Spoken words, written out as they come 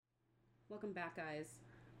Welcome back, guys.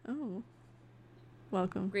 Oh,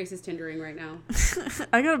 welcome. Grace is Tindering right now.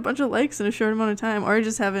 I got a bunch of likes in a short amount of time, or I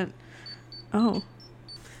just haven't. Oh.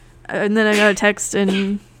 And then I got a text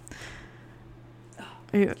and.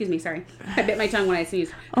 Excuse me, sorry. I bit my tongue when I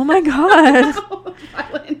sneezed. Oh my god.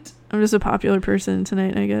 Violent. I'm just a popular person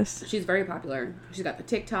tonight, I guess. She's very popular. She's got the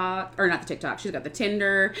TikTok, or not the TikTok. She's got the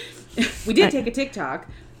Tinder. We did take a TikTok.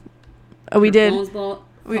 Oh, we did. Oh,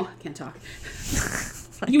 I can't talk.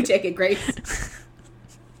 You take it, Grace.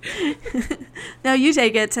 No, you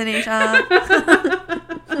take it, Tanisha.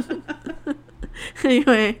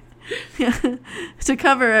 Anyway, yeah. To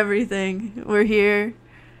cover everything, we're here.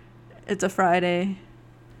 It's a Friday.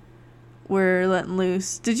 We're letting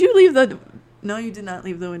loose. Did you leave the... No, you did not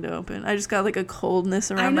leave the window open. I just got like a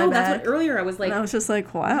coldness around my back. That's what earlier I was like... And I was just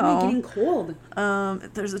like, wow. I'm getting cold.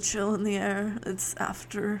 There's a chill in the air. It's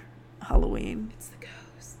after Halloween. It's the ghosts.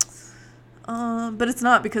 But it's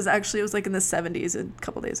not, because actually it was like in the 70s a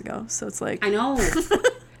couple days ago. So it's like... I know.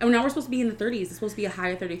 And now we're supposed to be in the 30s. It's supposed to be a high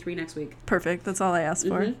of 33 next week. Perfect. That's all I asked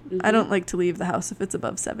for. I don't like to leave the house if it's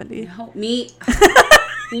above 70. No, me...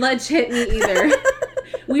 Legit me either.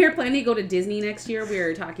 We are planning to go to Disney next year. We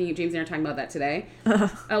were talking, James and I are talking about that today.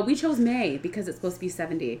 We chose May because it's supposed to be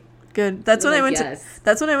 70. Good. That's when I went yes. to.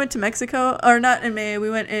 That's when I went to Mexico, or not in May. We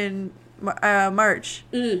went in March.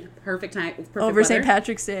 Perfect time. Perfect over St.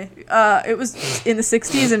 Patrick's Day. It was in the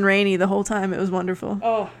 60s and rainy the whole time. It was wonderful.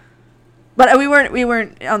 Oh, but we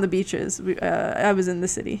weren't on the beaches. I was in the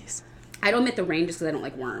cities. I don't admit the rain just because I don't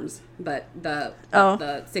like worms, but the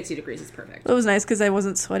 60 degrees is perfect. It was nice because I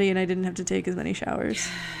wasn't sweaty and I didn't have to take as many showers.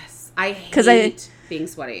 Yes. I hate being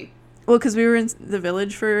sweaty. Well, because we were in the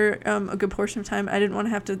village for a good portion of time. I didn't want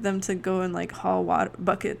to have them to go and like haul water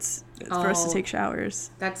buckets for us to take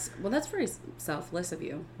showers. That's very selfless of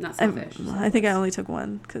you. Not selfish. I think I only took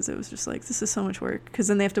one because it was just like, this is so much work. Because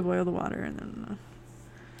then they have to boil the water and then...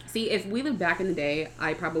 See, if we lived back in the day,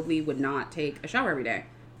 I probably would not take a shower every day.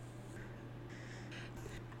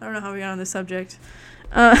 I don't know how we got on this subject.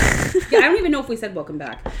 Yeah, I don't even know if we said welcome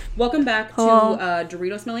back. Welcome back Hello. to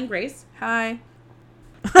Dorito Smelling Grace. Hi.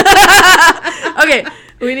 Okay,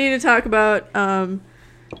 we need to talk about some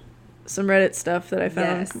Reddit stuff that I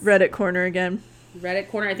found. Yes. Reddit Corner again. Reddit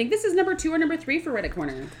Corner. I think this is number 2 or number 3 for Reddit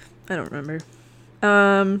Corner. I don't remember.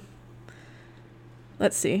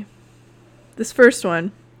 Let's see. This first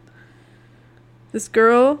one. This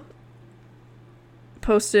girl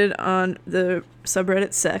posted on the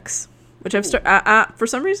subreddit Sex, which I've for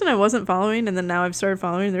some reason I wasn't following, and then now I've started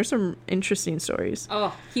following. There's some interesting stories.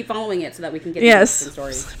 Oh, keep following it so that we can get interesting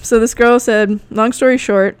stories. So this girl said, long story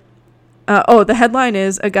short, the headline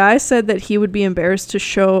is, a guy said that he would be embarrassed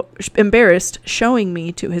showing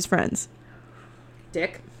me to his friends.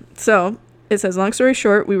 Dick. So it says, long story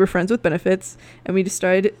short, we were friends with benefits, and we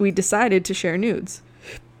decided to share nudes.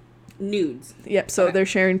 Nudes. Yep. So okay. They're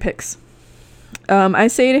sharing pics. I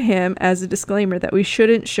say to him as a disclaimer that we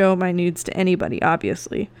shouldn't show my nudes to anybody,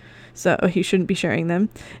 obviously. So he shouldn't be sharing them.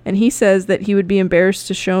 And he says that he would be embarrassed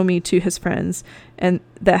to show me to his friends and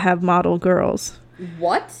that have model girls.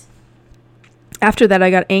 What? After that,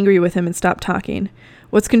 I got angry with him and stopped talking.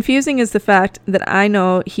 What's confusing is the fact that I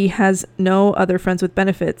know he has no other friends with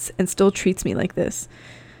benefits and still treats me like this.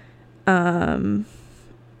 We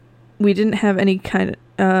didn't have any kind of...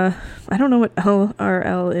 I don't know what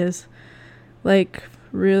LRL is. Like,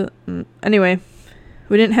 real... Anyway,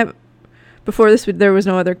 we didn't have... Before this, there was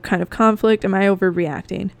no other kind of conflict. Am I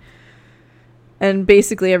overreacting? And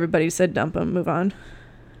basically everybody said dump him, move on.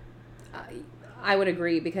 I would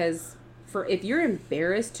agree, because if you're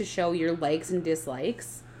embarrassed to show your likes and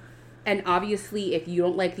dislikes, and obviously if you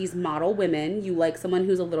don't like these model women, you like someone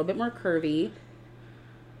who's a little bit more curvy,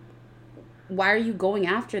 why are you going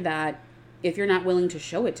after that if you're not willing to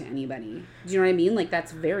show it to anybody? Do you know what I mean? Like,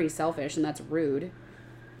 that's very selfish and that's rude.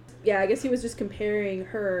 Yeah, I guess he was just comparing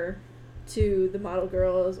her to the model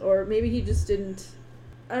girls, or maybe he just didn't...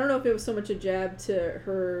 I don't know if it was so much a jab to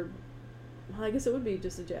her... Well, I guess it would be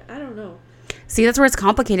just a jab. I don't know. See, that's where it's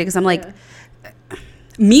complicated, because I'm like... Yeah.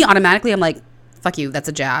 Me, automatically, I'm like, fuck you, that's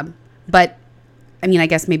a jab. But, I mean, I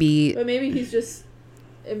guess maybe... But maybe he's just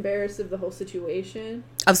embarrassed of the whole situation.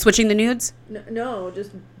 Of switching the nudes? No,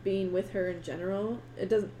 just being with her in general. It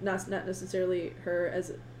doesn't... Not necessarily her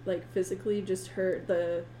as, like, physically, just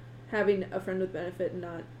her... having a friend with benefit and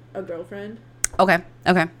not a girlfriend. Okay.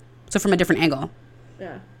 So from a different angle.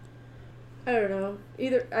 Yeah. I don't know.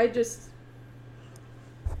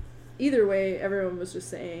 Either way, everyone was just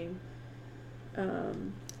saying, a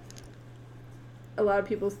lot of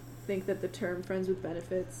people think that the term friends with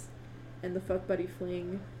benefits and the fuck buddy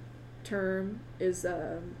fling term is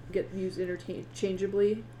get used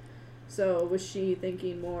interchangeably. So was she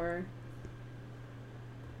thinking more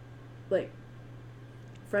like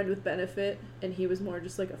friend with benefit, and he was more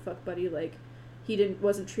just like a fuck buddy, like he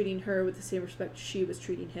wasn't treating her with the same respect she was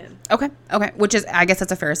treating him. Okay. Which is, I guess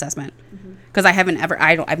that's a fair assessment. Because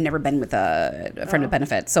I've never been with a friend with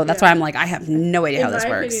benefits. So that's why I'm like, I have no idea how this works.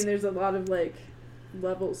 In my opinion, there's a lot of like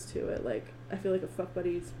levels to it. Like, I feel like a fuck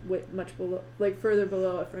buddy is much below, like further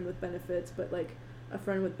below a friend with benefits, but like a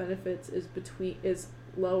friend with benefits is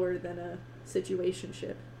lower than a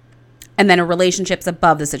situationship. And then a relationship's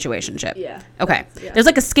above the situationship. Yeah. Okay. Yeah. There's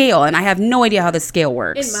like a scale, and I have no idea how this scale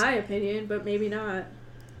works. In my opinion, but maybe not.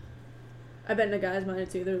 I bet in a guy's mind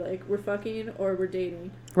it's either like we're fucking or we're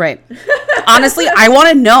dating. Right. Honestly, I want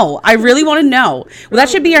to know. I really want to know. Well, that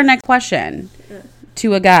should be our next question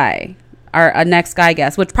to a guy. Our next guy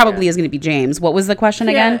guest, which probably is going to be James. What was the question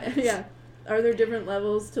again? Yeah. Are there different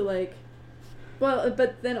levels to like... Well,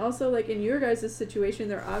 but then also like in your guys' situation,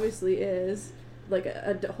 there obviously is like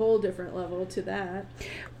a whole different level to that.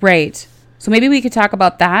 Right. So maybe we could talk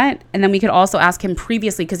about that, and then we could also ask him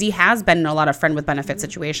previously, because he has been in a lot of friend with benefit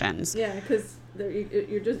situations. Yeah, because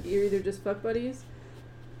you're either just fuck buddies,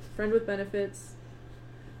 friend with benefits,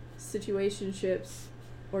 situationships,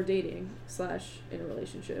 or dating / in a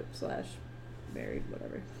relationship / married,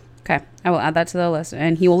 whatever. Okay, I will add that to the list,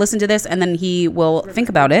 and he will listen to this, and then he will think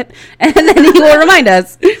about it, and then he will remind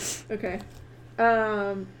us. Okay.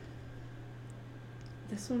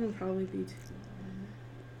 This one will probably be too long.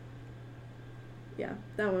 Yeah,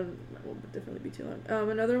 that one will definitely be too long.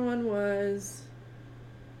 Another one was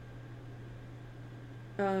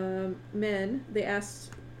men. They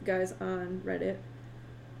asked guys on Reddit,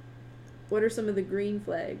 what are some of the green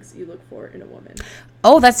flags you look for in a woman?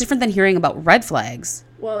 Oh, that's different than hearing about red flags.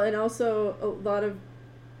 Well, and also a lot of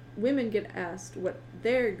women get asked what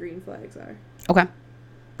their green flags are. Okay.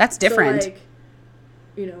 That's different. So, like,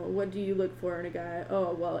 you know, what do you look for in a guy?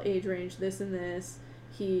 Oh, well, age range, this and this.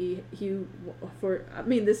 This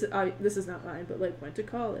is not mine, but like went to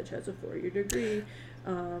college, has a 4-year degree,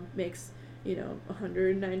 makes,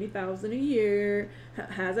 $190,000 a year,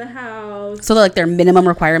 has a house. So like their minimum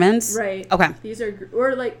requirements? Right. Okay. These are,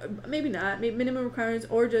 or like, maybe not, maybe minimum requirements,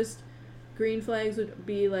 or just green flags would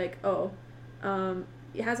be like,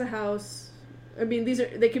 he has a house. I mean,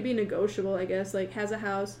 they could be negotiable, I guess, like has a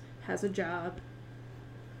house, has a job.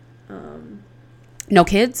 No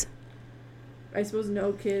kids? I suppose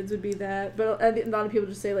no kids would be that, but a lot of people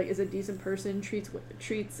just say like is a decent person, treats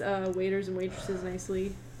waiters and waitresses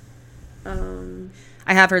nicely.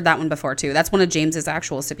 I have heard that one before too. That's one of James's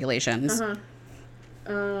actual stipulations.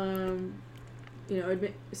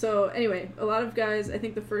 So anyway, a lot of guys, I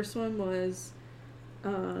think the first one was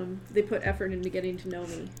they put effort into getting to know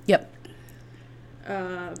me. Yep.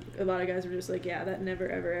 A lot of guys were just like, yeah, that never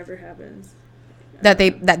ever ever happens. That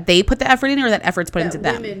they put the effort in, or that effort's put into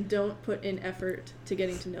them? Women don't put in effort to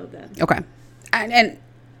getting to know them. Okay. And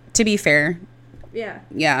to be fair. Yeah.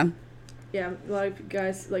 Yeah. Yeah, a lot of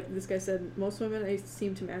guys, like this guy said, most women I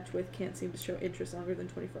seem to match with can't seem to show interest longer than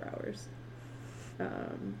 24 hours.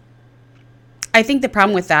 I think the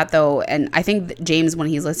problem with that, though, and I think that James, when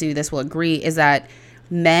he's listening to this, will agree, is that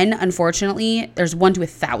men, unfortunately, there's 1 to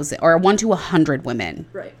 1,000 or 1 to 100 women.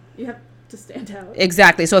 Right. You have to stand out.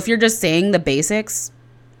 Exactly. So if you're just saying the basics,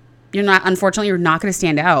 unfortunately, you're not going to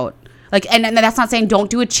stand out. Like, and that's not saying don't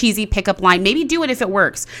do a cheesy pickup line. Maybe do it if it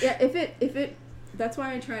works. Yeah, if it, that's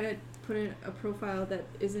why I try to put in a profile that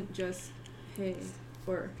isn't just, hey,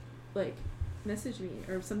 or like, message me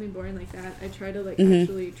or something boring like that. I try to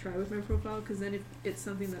actually try with my profile, because then it's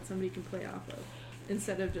something that somebody can play off of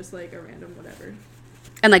instead of just like a random whatever.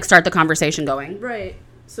 And like start the conversation going. Right.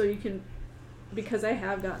 So you can, because I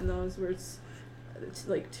have gotten those where it's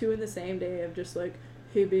like 2 in the same day of just like,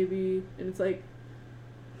 hey baby, and it's like,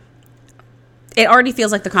 it already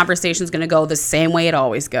feels like the conversation's going to go the same way it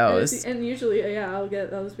always goes. And usually, I'll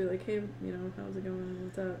just be like, hey, how's it going?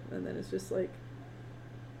 What's up? And then it's just like,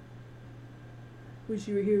 wish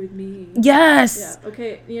you were here with me. Yes. Yeah.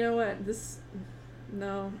 Okay. You know what?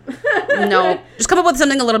 No. No. Just come up with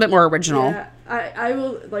something a little bit more original. Yeah. I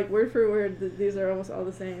will, like, word for word, these are almost all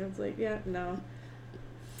the same. It's like, yeah, no.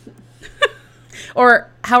 Or,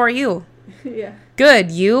 how are you? Yeah. Good.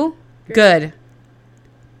 You? Great. Good.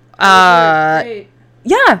 Great.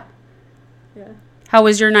 Yeah. Yeah. How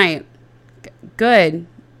was your night? Good.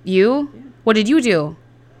 You? Yeah. What did you do?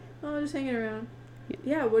 Oh, just hanging around.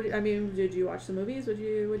 Yeah. Did you watch the movies? What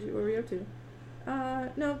were you up to?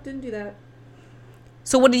 No, didn't do that.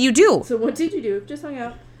 So what did you do? So what did you do? Just hung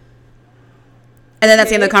out. And then that's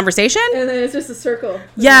the end of the conversation? And then it's just a circle.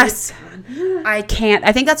 Yes. I can't.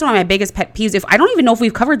 I think that's one of my biggest pet peeves. I don't even know if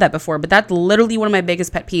we've covered that before, but that's literally one of my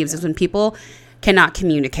biggest pet peeves is when people cannot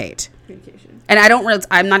communicate. Communication. And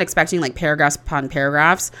I'm not expecting like paragraphs upon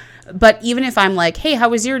paragraphs, but even if I'm like, hey, how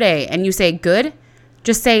was your day? And you say good,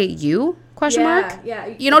 just say you, question mark. Yeah.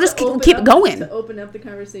 You know, just keep going. To open up the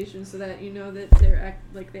conversation so that you know that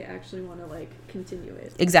they actually want to like continue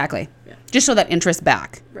it. Exactly. Yeah. Just show that interest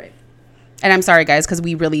back. Right. And I'm sorry, guys, because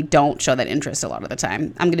we really don't show that interest a lot of the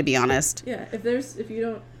time. I'm going to be honest. Yeah. If you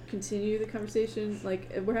don't continue the conversation, like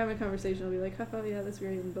if we're having a conversation, I'll be like, oh yeah, that's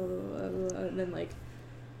great, and blah blah blah blah, blah, and then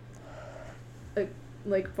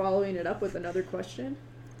like following it up with another question.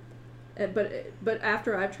 But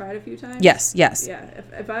after I've tried a few times. Yes. Yeah.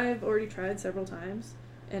 If I've already tried several times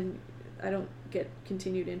and I don't get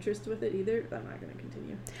continued interest with it either, I'm not going to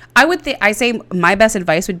continue. I say my best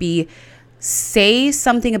advice would be say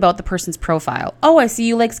something about the person's profile. Oh, I see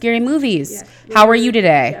you like scary movies. Yeah. How are you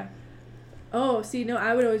today? Yeah. Oh, see, no,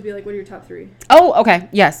 I would always be like, what are your top 3? Oh, okay.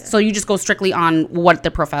 Yes. Yeah. So you just go strictly on what the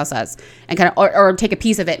profile says and kind of, or take a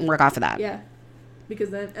piece of it and work off of that. Yeah. Because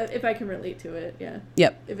then if I can relate to it, yeah.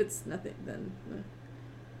 Yep. If it's nothing, then,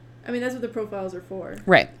 I mean, that's what the profiles are for.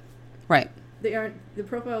 Right. The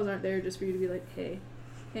profiles aren't there just for you to be like, hey.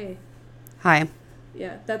 Hi.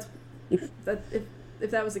 Yeah. That if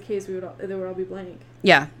that was the case, they would all be blank.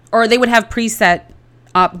 Yeah. Or they would have preset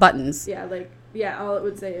buttons. Yeah. All it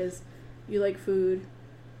would say is, you like food,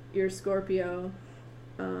 you're a Scorpio,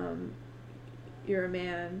 you're a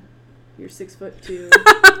man, you're 6'2".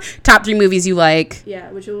 Top 3 movies you like. Yeah,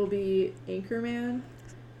 which will be Anchorman,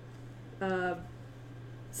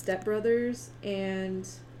 Step Brothers, and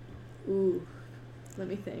let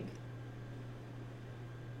me think.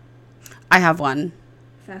 I have one.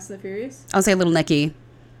 Fast and the Furious. I'll say Little Nicky.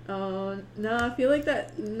 Oh no, I feel like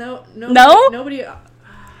that. No. Nobody.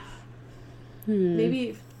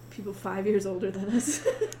 Maybe people 5 years older than us.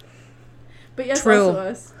 But yes, True. also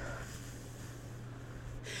us.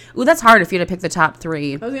 Ooh, that's hard if you had to pick the top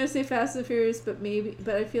 3. I was gonna say Fast and Furious, but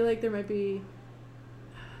I feel like there might be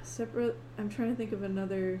separate. I'm trying to think of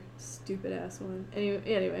another stupid ass one.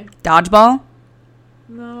 Anyway. Dodgeball?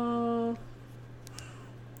 No.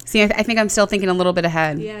 See, I think I'm still thinking a little bit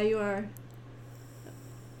ahead. Yeah, you are.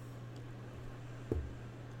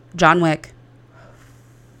 John Wick.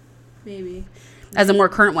 Maybe. As a more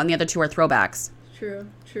current one, the other 2 are throwbacks. True.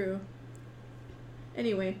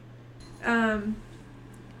 Anyway,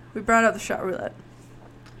 we brought out the shot roulette.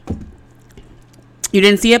 You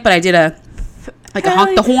didn't see it, but I did a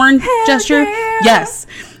honk the horn gesture. Yeah. Yes,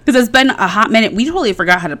 because it's been a hot minute. We totally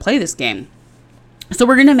forgot how to play this game. So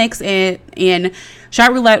we're going to mix it in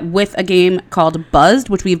shot roulette with a game called Buzzed,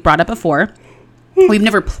 which we've brought up before. We've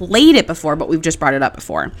never played it before, but we've just brought it up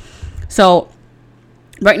before. So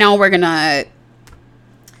right now we're going to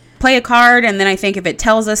play a card, and then I think if it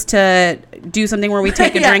tells us to do something where we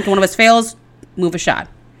take a drink and one of us fails, move a shot.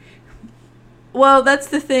 Well, that's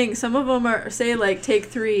the thing. Some of them say like take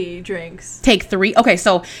 3 drinks. Take 3? Okay,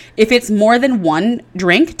 so if it's more than 1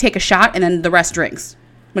 drink, take a shot, and then the rest drinks.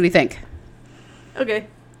 What do you think? Okay.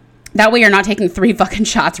 That way you're not taking 3 fucking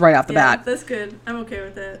shots right off the bat. That's good. I'm okay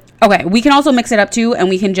with that. Okay, we can also mix it up too, and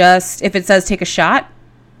we can just, if it says take a shot,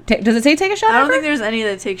 does it say take a shot? I don't think there's any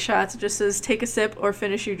that take shots. It just says take a sip or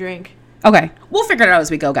finish your drink. Okay, we'll figure it out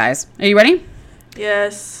as we go, guys. Are you ready?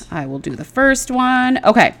 Yes. I will do the first one.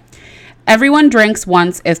 Okay. Everyone drinks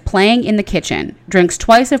once if playing in the kitchen. Drinks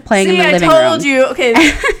twice if playing in the living room. I told you. Okay.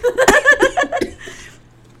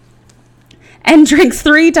 And drinks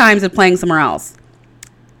 3 times if playing somewhere else.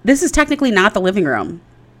 This is technically not the living room.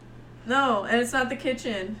 No, and it's not the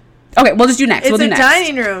kitchen. Okay, we'll just do next. It's we'll do a next.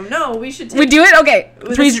 dining room. No, we should take... We do it? Okay.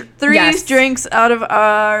 3 yes. drinks out of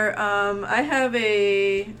our... I have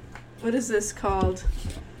a... What is this called?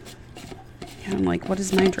 Yeah, I'm like, what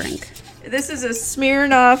is my drink? This is a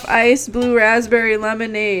Smirnoff Ice Blue Raspberry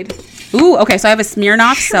Lemonade. Ooh, okay, so I have a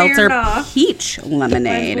Smirnoff Seltzer Smirnoff. Peach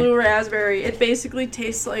Lemonade. Blue Raspberry. It basically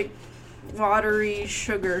tastes like watery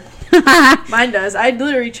sugar. Mine does. I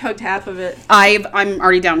literally chugged half of it. I'm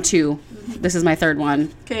already down 2. This is my 3rd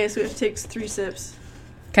one. Okay, so it takes 3 sips.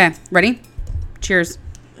 Okay, ready? Cheers.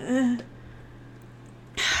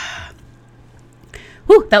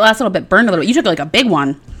 Whew, that last little bit burned a little. You took like a big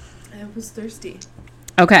one. I was thirsty.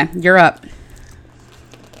 Okay, you're up.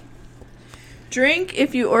 Drink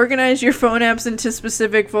if you organize your phone apps into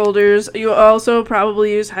specific folders. You also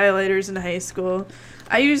probably use highlighters in high school.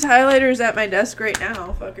 I use highlighters at my desk right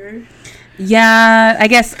now, fucker. Yeah, I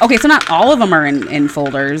guess. Okay, so not all of them are in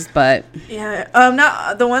folders, but Yeah.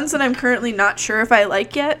 Not the ones that I'm currently not sure if I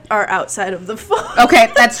like yet are outside of the folder.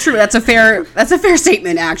 okay, that's true. That's a fair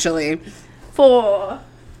statement, actually. 4.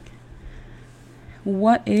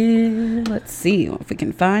 What is? Let's see if we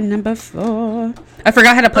can find number 4. I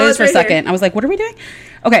forgot how to play this it's for a right second. here. I was like, what are we doing?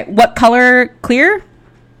 Okay, what color? Clear.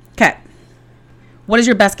 Okay. What is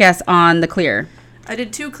your best guess on the clear? I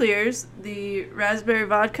did 2 clears, the raspberry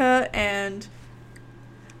vodka and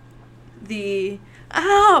the...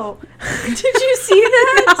 Ow! Did you see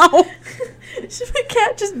that? Ow. My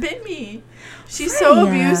cat just bit me. She's so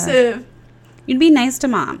Freya. abusive. You'd be nice to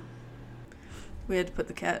mom. We had to put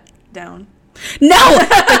the cat down. No,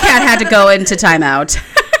 the cat had to go into timeout.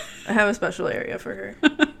 I have a special area for her.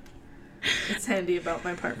 It's handy about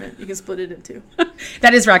my apartment. You can split it in 2.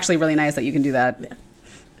 That is actually really nice that you can do that. Yeah.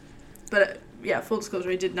 But yeah, full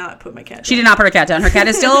disclosure, I did not put my cat down. She did not put her cat down. Her cat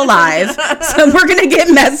is still alive, so we're gonna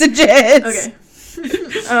get messages. Okay.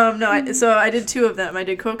 So I did 2 of them. I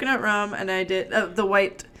did coconut rum and I did the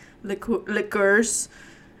white liqueurs.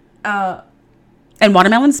 And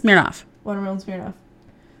watermelon Smirnoff. Watermelon Smirnoff.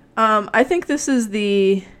 I think this is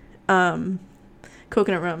the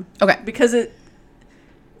coconut rum. Okay. Because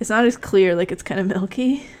it's not as clear, like it's kind of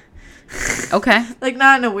milky. Okay. Like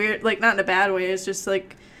not in a weird, like not in a bad way. It's just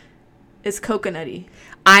like it's coconutty.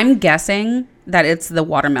 I'm guessing that it's the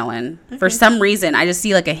watermelon. Okay. For some reason, I just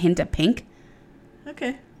see like a hint of pink.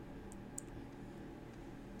 Okay.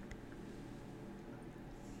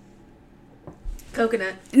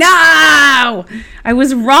 Coconut. No! I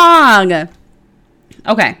was wrong.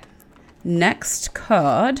 Okay. Next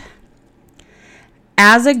card.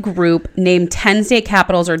 As a group, name 10 state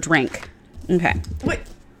capitals or drink. Okay. Wait.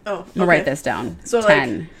 Oh. I'm gonna write this down. So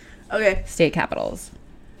 10 okay. state capitals.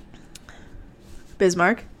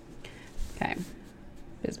 Bismarck. Okay.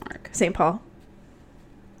 Bismarck. St. Paul.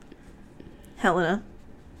 Helena.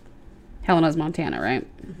 Helena's Montana, right?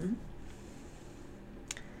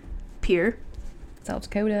 Pierre. South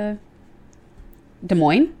Dakota. Des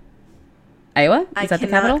Moines? Iowa? Is that the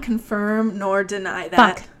capital? Confirm nor deny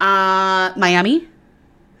that. Fuck. Miami?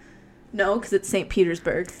 No, because it's St.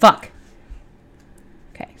 Petersburg. Fuck.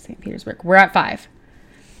 Okay, St. Petersburg. We're at 5.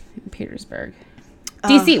 St. Petersburg.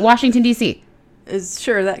 DC, Washington, DC. Is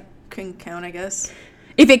sure that can count, I guess.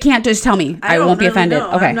 If it can't, just tell me. I don't won't be really offended.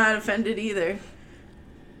 know. Okay. I'm not offended either.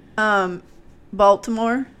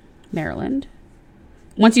 Baltimore. Maryland.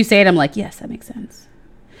 Once you say it, I'm like, yes, that makes sense.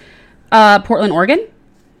 Portland, Oregon?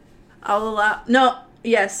 I'll allow. No.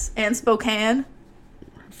 Yes. And Spokane.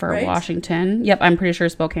 For Right? Washington. Yep, I'm pretty sure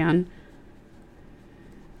Spokane.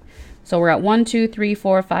 So we're at 1, 2, 3,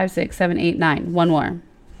 4, 5, 6, 7, 8, 9. One more.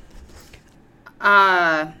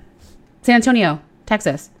 San Antonio,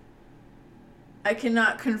 Texas. I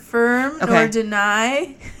cannot confirm Okay. nor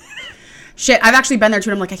deny. Shit, I've actually been there too,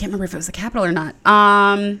 and I'm like, I can't remember if it was the capital or not.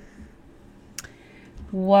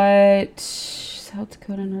 What? South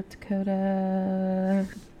Dakota, North Dakota.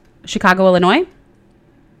 Chicago, Illinois?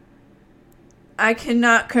 I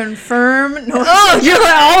cannot confirm nor Oh, you're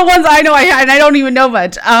all the ones I know, and I don't even know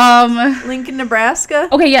much. Lincoln, Nebraska.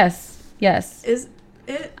 Okay, yes. Yes. Is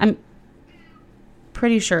it? I'm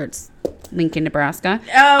pretty sure it's Lincoln, Nebraska.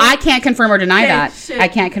 Oh. I can't confirm or deny Okay, that. shit. I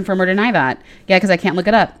can't confirm or deny that. Yeah, because I can't look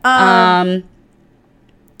it up.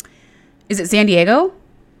 Is it San Diego?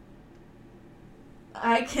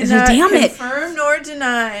 I cannot Damn it. confirm nor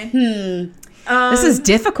deny. This is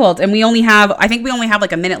difficult, and I think we only have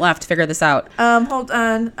like a minute left to figure this out. Hold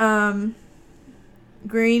on.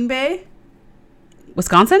 Green Bay.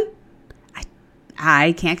 Wisconsin?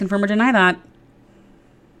 I can't confirm or deny that.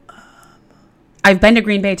 I've been to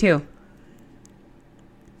Green Bay too.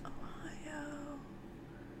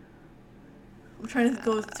 I'm trying to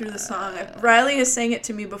go through the song. Riley has sang it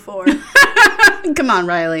to me before. Come on,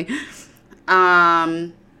 Riley.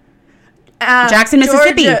 Jackson,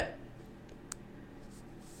 Mississippi. Georgia.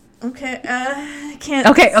 Okay, I can't.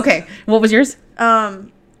 Okay. What was yours?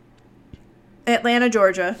 Atlanta,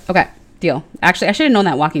 Georgia. Okay, deal. Actually, I should have known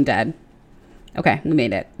that. Walking Dead. Okay, we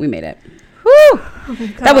made it. Woo!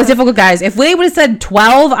 That was difficult, guys. If we would have said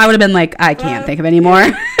 12, I would have been like, I can't think of any more.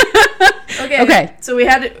 Okay. So we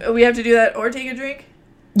have to do that or take a drink.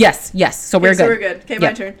 Yes. So we're good. So we're good. Okay, my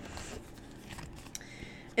Yep. turn.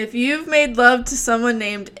 If you've made love to someone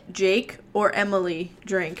named Jake or Emily,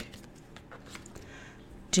 drink.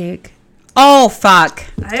 Jake. Oh, fuck.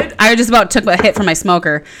 I just about took a hit from my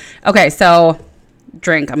smoker. Okay, so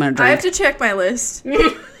drink. I'm going to drink. I have to check my list.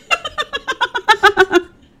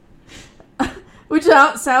 Which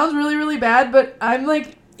sounds really, really bad, but I'm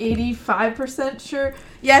like 85% sure.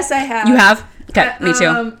 Yes, I have. You have? Okay, me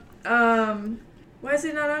too. Why is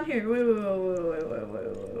it not on here? Wait.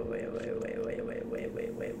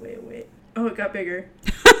 Oh, it got bigger.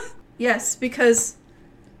 Yes, because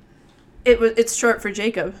it's short for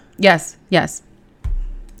Jacob. Yes. I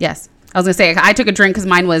was gonna say I took a drink because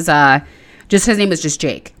mine was just his name was just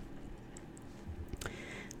Jake.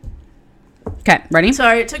 Okay, ready?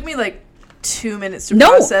 Sorry, it took me like 2 minutes to No.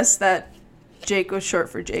 process that Jake was short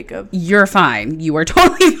for Jacob. You're fine. You are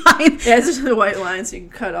totally fine. Yeah, it's just the white line, so you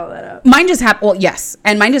can cut all that out. Mine just happened. Well, yes,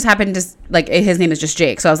 and mine just happened. Just like his name is just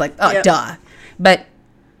Jake, so I was like, oh, Yep. duh. But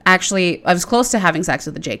actually, I was close to having sex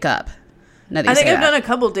with a Jacob. Now that you I think say I've that. done a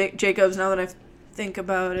couple Jacobs now that I think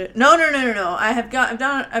about it. No. I've gone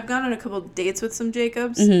on a couple dates with some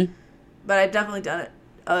Jacobs, but I've definitely done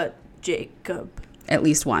a Jacob. At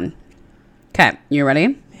least one. Okay, you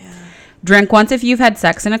ready? Yeah. Drink once if you've had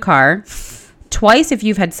sex in a car. Twice if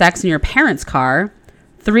you've had sex in your parents' car.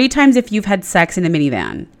 3 times if you've had sex in a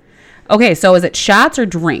minivan. Okay, so is it shots or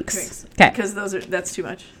drinks? Okay. Because that's too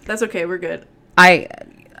much. That's okay, we're good. I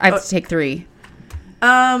have to take 3.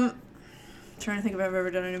 Trying to think if I've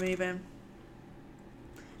ever done it in a minivan.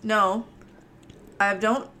 No. I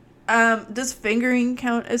don't. Does fingering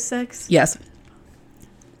count as sex? Yes.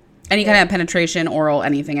 Any kind of penetration, oral,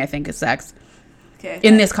 anything, I think is sex. Okay.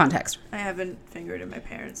 In this context. I haven't fingered in my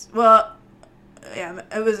parents. Well, yeah,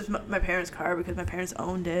 it was my parents' car because my parents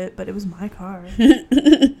owned it, but it was my car.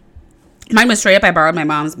 Mine was straight up. I borrowed my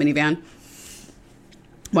mom's minivan.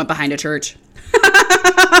 Went behind a church.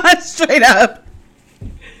 Straight up.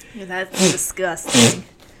 Yeah, that's disgusting.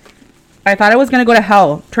 I thought I was going to go to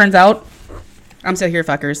hell. Turns out, I'm still here,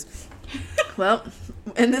 fuckers. Well,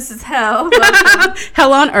 and this is hell.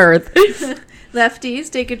 Hell on earth. Lefties,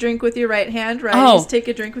 take a drink with your right hand. Righties, take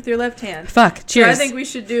a drink with your left hand. Fuck. Cheers. So I think we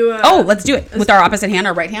should do let's do it. With our opposite hand,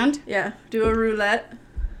 our right hand? Yeah, do a roulette.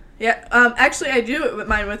 Yeah, actually, I do it with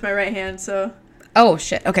mine with my right hand, so. Oh,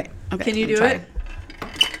 shit. Okay. Can you do it?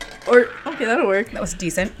 Or, okay, that'll work. That was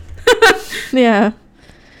decent. Yeah.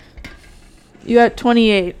 You got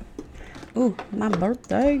 28. Ooh, my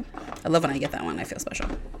birthday. I love when I get that one. I feel special.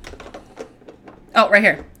 Oh, right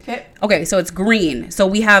here. Okay, so it's green. So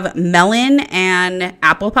we have melon and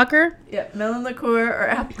apple pucker. Yeah, melon liqueur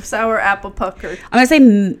or sour apple pucker. I'm going to say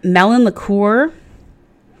melon liqueur,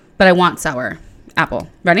 but I want sour apple.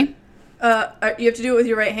 Ready? You have to do it with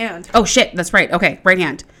your right hand. Oh, shit. That's right. Okay, right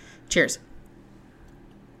hand. Cheers.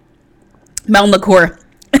 Melon liqueur.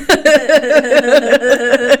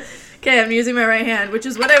 Okay, I'm using my right hand, which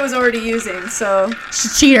is what I was already using, so.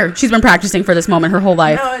 She's a cheater. She's been practicing for this moment her whole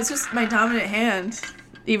life. No, it's just my dominant hand,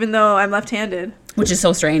 even though I'm left-handed. Which is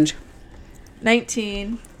so strange.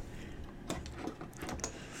 19.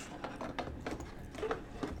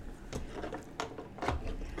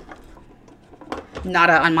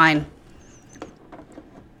 Nada on mine.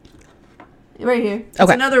 Right here. It's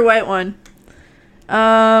Okay. another white one.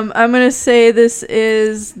 I'm going to say this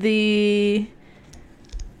is the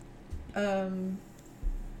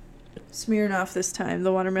Smirnoff this time,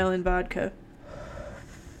 the watermelon vodka.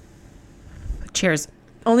 Cheers.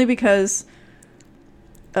 Only because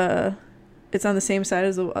it's on the same side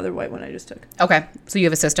as the other white one I just took. Okay, so you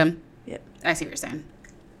have a system? Yep. I see what you're saying.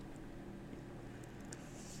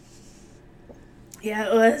 Yeah,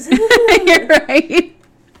 it was. You're right.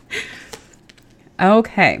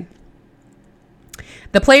 Okay.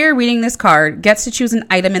 The player reading this card gets to choose an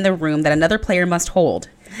item in the room that another player must hold.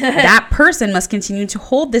 That person must continue to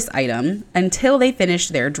hold this item until they finish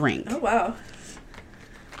their drink. Oh, wow.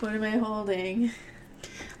 What am I holding?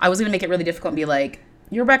 I was going to make it really difficult and be like,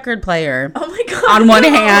 your record player. Oh, my God. On one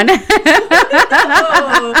hand.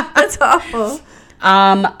 Oh, that's awful.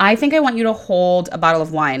 I think I want you to hold a bottle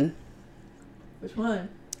of wine. Which one?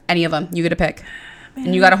 Any of them. You get to pick. Man.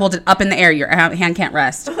 And you got to hold it up in the air. Your hand can't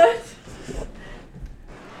rest. What?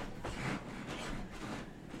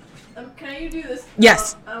 Can you do this?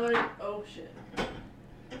 Yes. Oh, shit.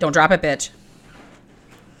 Don't drop it, bitch.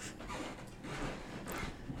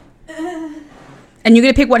 And you get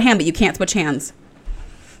to pick what hand, but you can't switch hands.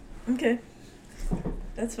 Okay.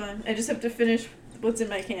 That's fine. I just have to finish what's in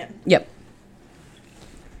my can. Yep.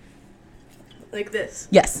 Like this.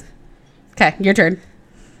 Yes. Okay, your turn.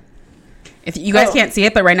 If you guys can't see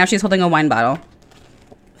it, but right now she's holding a wine bottle.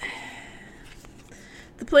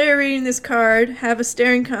 The player reading this card have a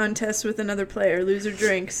staring contest with another player. Loser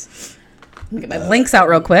drinks. Let me get my blinks out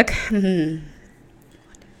real quick. I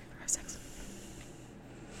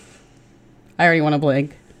already want to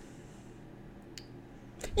blink.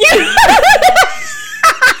 She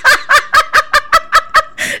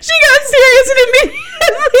got serious and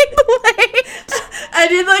immediately blinked. I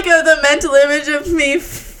did like the mental image of me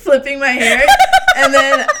flipping my hair, and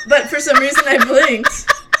then, but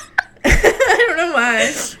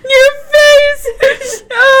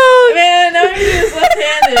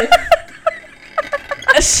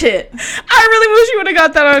Shit. I really wish you would have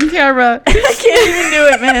got that on camera. I can't even do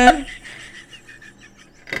it, man.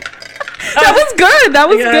 That was good. That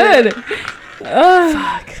was good.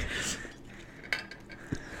 Fuck.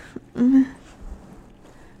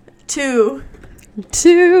 2.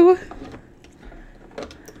 2.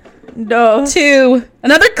 No. 2.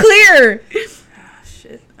 Another clear.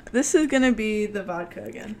 Shit. This is gonna be the vodka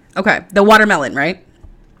again. Okay, the watermelon, right?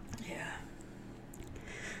 Yeah.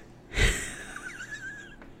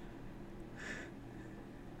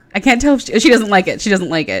 I can't tell if she doesn't like it. She doesn't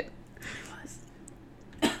like it.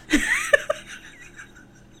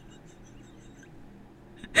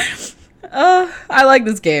 I like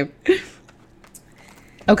this game.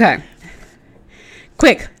 Okay.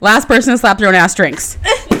 Quick, last person to slap their own ass drinks.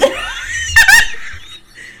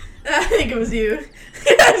 I think it was you.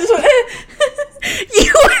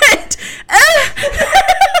 You went.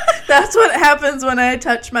 That's what happens when I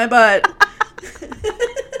touch my butt.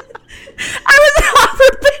 I was not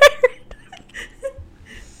prepared.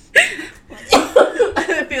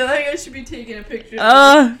 I feel like I should be taking a picture.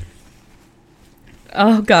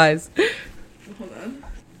 Oh, guys. Hold on.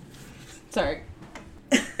 Sorry.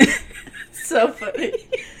 So funny.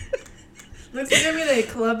 Looks like I'm gonna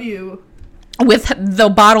club you. With the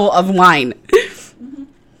bottle of wine. Mm-hmm.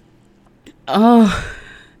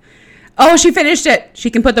 Oh, she finished it. She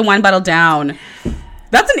can put the wine bottle down.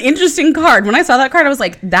 That's an interesting card. When I saw that card, I was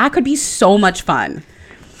like, that could be so much fun.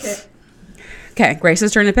 Okay,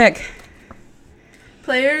 Grace's turn to pick.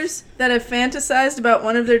 Players that have fantasized about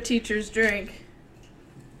one of their teachers' drink.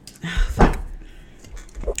 Fuck.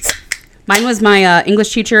 Mine was my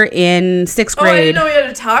English teacher in 6th grade. Oh, I didn't know we had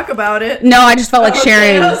to talk about it. No, I just felt like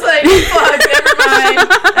sharing. I was like, fuck, never mind.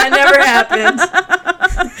 That never happened.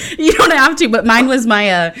 You don't have to, but mine was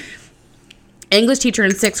my English teacher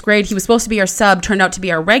in 6th grade. He was supposed to be our sub, turned out to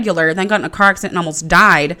be our regular, then got in a car accident and almost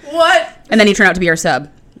died. What? And then he turned out to be our sub.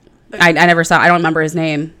 I never saw, I don't remember his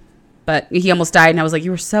name, but he almost died, and I was like,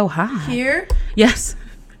 you were so hot. Here? Yes.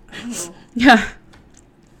 Oh. Yeah.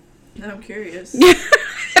 Now I'm curious.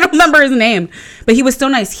 I don't remember his name, but he was so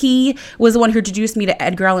nice. He was the one who introduced me to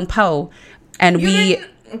Edgar Allan Poe, and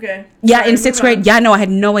Okay. Yeah, Sorry, in 6th grade. Yeah, no, I had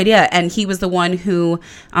no idea, and he was the one who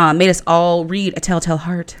made us all read A Telltale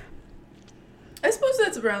Heart. I suppose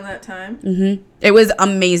that's around that time. Mm-hmm. It was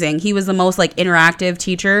amazing. He was the most like interactive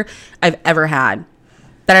teacher I've ever had.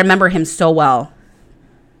 That I remember him so well.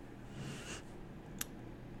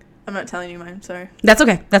 I'm not telling you mine. Sorry. That's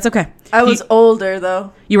okay. That's okay. I was older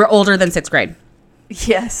though. You were older than 6th grade.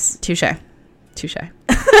 Yes. Touche.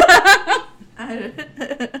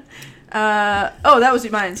 Oh, that was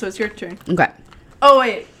mine, so it's your turn. Okay. Oh,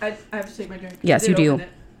 wait. I have to take my drink. Yes, you do. Open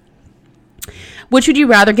it. Which would you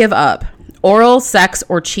rather give up? Oral, sex,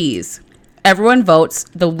 or cheese? Everyone votes.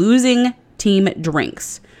 The losing team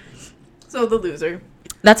drinks. So the loser.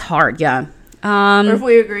 That's hard, yeah. Or if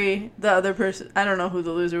we agree, the other person... I don't know who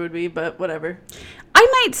the loser would be, but whatever.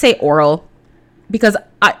 I might say oral. Because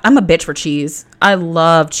I'm a bitch for cheese. I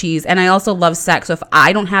love cheese. And I also love sex. So if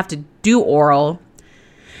I don't have to do oral...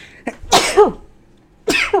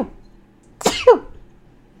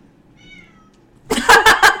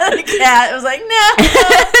 The cat was like, no.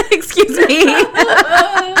 Excuse me.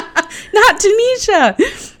 Not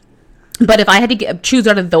Tanisha. But if I had to choose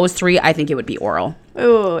out of those 3, I think it would be oral.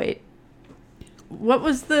 Oh, wait. What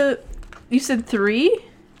was the... You said 3?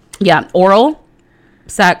 Yeah, oral,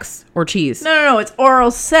 sex, or cheese. No, it's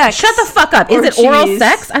oral sex. Shut the fuck up. Is it oral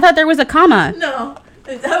sex? I thought there was a comma. No.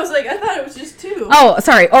 I was like, I thought it was just 2. Oh,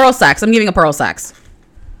 sorry. Oral sex. I'm giving up oral sex.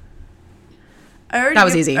 That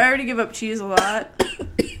was easy. I already give up cheese a lot.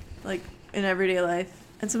 Like, in everyday life.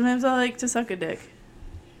 And sometimes I like to suck a dick.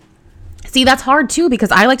 See, that's hard, too,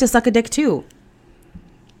 because I like to suck a dick, too.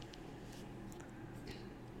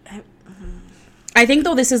 I think,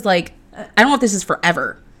 though, this is, like... I don't know if this is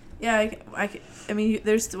forever. Yeah, I mean,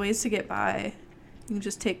 there's ways to get by. You can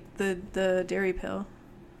just take the dairy pill.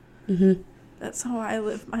 Mm-hmm. That's how I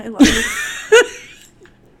live my life.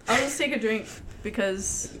 I'll just take a drink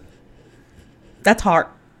because... That's hard.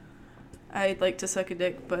 I'd like to suck a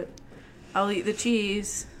dick, but I'll eat the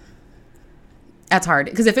cheese. That's hard.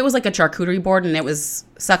 Because if it was like a charcuterie board and it was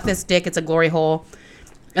suck this dick, it's a glory hole,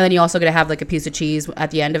 and then you also got to have like a piece of cheese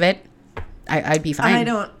at the end of it, I'd be fine. I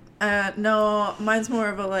don't... no, mine's more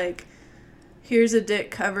of a like, here's a dick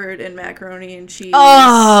covered in macaroni and cheese.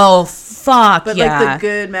 Oh, fuck, but yeah. like the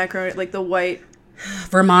good macaroni, like the white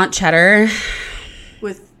Vermont cheddar.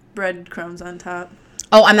 with breadcrumbs on top.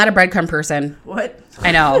 Oh, I'm not a breadcrumb person. What?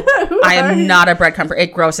 I know. I am not a breadcrumb person.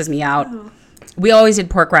 It grosses me out. Oh. We always did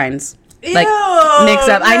pork rinds. Like, ew, mix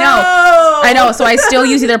up. No. I know. So I still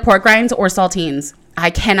use either pork rinds or saltines. I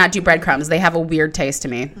cannot do breadcrumbs. They have a weird taste to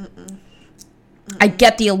me. I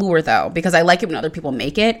get the allure though, because I like it when other people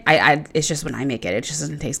make it. It's just when I make it, it just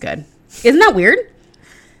doesn't taste good. Isn't that weird?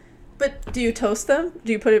 But do you toast them?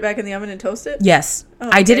 Do you put it back in the oven and toast it? Yes. Oh,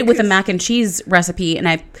 I did okay, it with a 'cause- mac and cheese recipe, and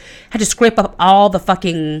I had to scrape up all the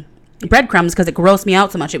fucking breadcrumbs because it grossed me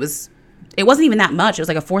out so much. It wasn't even that much. It was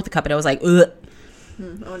like a fourth cup, and I was like, ugh. I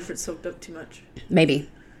wonder if it's soaked up too much. Maybe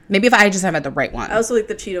if I just have the right one. I also like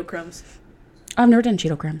the Cheeto crumbs. I've never done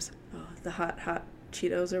Cheeto crumbs. Oh, the hot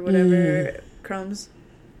Cheetos or whatever crumbs.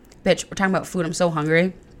 Bitch, we're talking about food. I'm so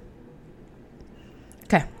hungry.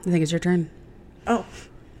 Okay, I think it's your turn. Oh.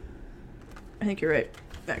 I think you're right,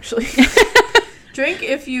 actually. Drink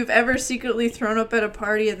if you've ever secretly thrown up at a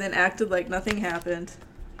party and then acted like nothing happened.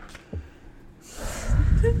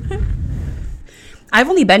 I've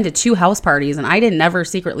only been to 2 house parties, and I didn't never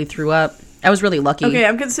secretly threw up. I was really lucky. Okay,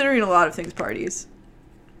 I'm considering a lot of things parties.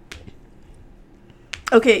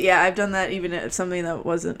 Okay, yeah, I've done that even if something that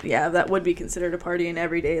wasn't, that would be considered a party in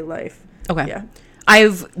everyday life. Okay. Yeah.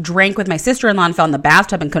 I've drank with my sister-in-law and fell in the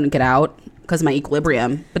bathtub and couldn't get out because of my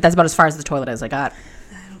equilibrium. But that's about as far as the toilet as I got.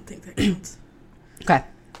 I don't think that counts. Okay.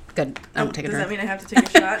 Good. I won't take a Does drink. that mean I have to take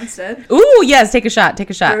a shot instead? Ooh, yes. Take a shot. Take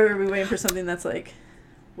a shot. Or are we waiting for something that's, like,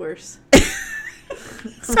 worse?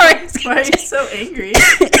 Sorry. Why are you so angry?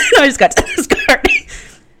 I just got scared.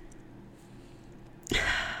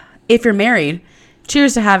 If you're married,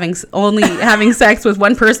 cheers to only having sex with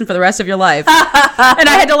one person for the rest of your life. And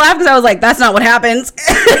I had to laugh because I was like, that's not what happens.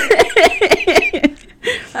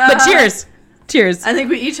 But cheers. Cheers. I think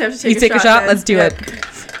we each have to take You take a shot? then. Let's do it.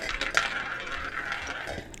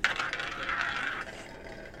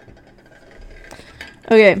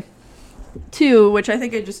 Okay. 2, which I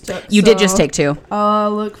think I just took. You did just take 2.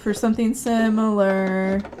 I'll look for something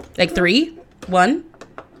similar. Like 3? 1?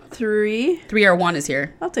 3. 3 or 1 is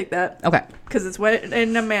here. I'll take that. Okay. Because it's wet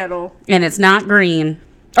in the middle. And it's not green.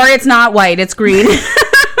 Or it's not white. It's green.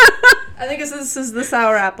 I think this is the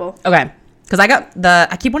sour apple. Okay. Because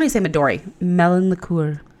I keep wanting to say Midori. Melon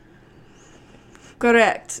liqueur.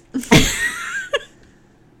 Correct.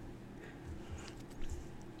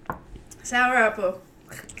 Sour apple.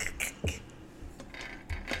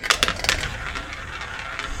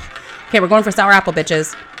 Okay, we're going for sour apple,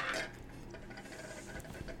 bitches.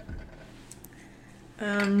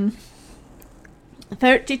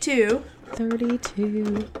 32.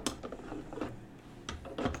 32.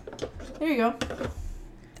 There you go.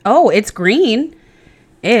 Oh, it's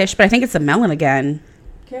green-ish, but I think it's the melon again.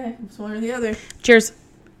 Okay, it's one or the other. Cheers.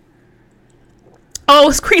 Oh,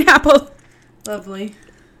 it's green apple. Lovely.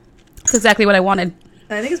 That's exactly what I wanted.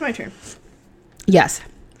 I think it's my turn. Yes.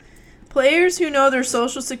 Players who know their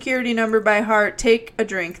social security number by heart, take a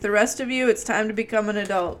drink. The rest of you, it's time to become an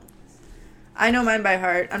adult. I know mine by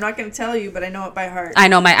heart. I'm not going to tell you, but I know it by heart. I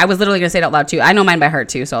know mine. I was literally going to say it out loud, too. I know mine by heart,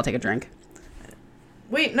 too, so I'll take a drink.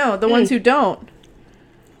 Wait, no, the ones who don't.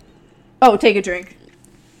 Oh, take a drink.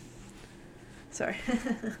 Sorry.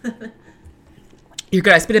 You're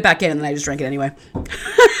good. I spit it back in, and then I just drank it anyway.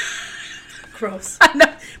 Gross. I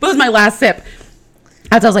know. But it was my last sip.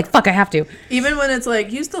 I was like, fuck, I have to. Even when it's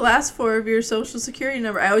like, use the last 4 of your social security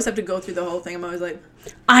number. I always have to go through the whole thing. I'm always like...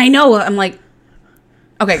 I know. I'm like,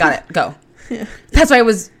 okay, got it. Go. Yeah. That's why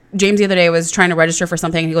James the other day was trying to register for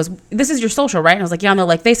something, and he goes, this is your social, right? And I was like, yeah. And they're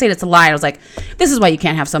like, they say it's a lie. And I was like, this is why you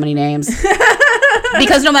can't have so many names.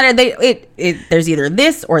 Because no matter, there's either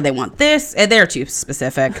this or they want this, and they're too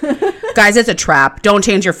specific. Guys, it's a trap. Don't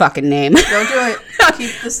change your fucking name. Don't do it.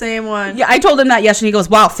 Keep the same one. Yeah, I told him that yesterday. He goes,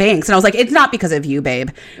 wow, thanks. And I was like, it's not because of you, babe.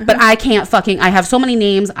 But I have so many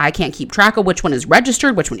names. I can't keep track of which one is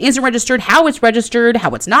registered, which one isn't registered, how it's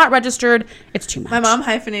not registered. It's too much. My mom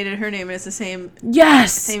hyphenated her name and it's the same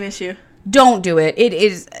Yes. same issue. Don't do it.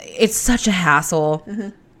 It's such a hassle.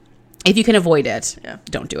 If you can avoid it,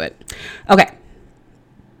 don't do it. Okay.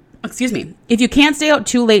 Excuse me. If you can't stay out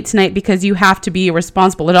too late tonight because you have to be a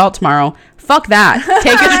responsible adult tomorrow, fuck that.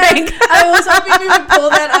 Take a drink. I was hoping we would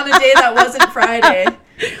pull that on a day that wasn't Friday.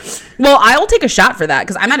 Well, I'll take a shot for that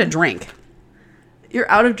because I'm out of drink. You're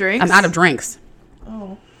out of drinks? I'm out of drinks.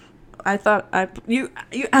 Oh. I thought I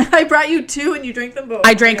brought you 2 and you drank them both.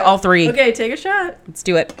 I drank all 3. Okay, take a shot. Let's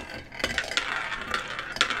do it.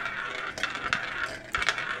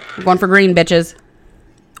 We're going for green, bitches.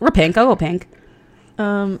 Or pink. I'll go pink.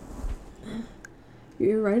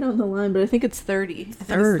 You're right on the line, but I think it's 30.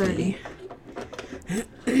 30.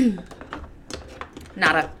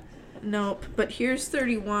 Nada. Nope, but here's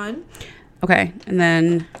 31. Okay, and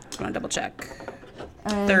then I want to double check.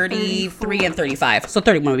 33 and 35. So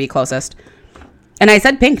 31 would be closest. And I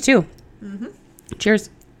said pink too. Cheers.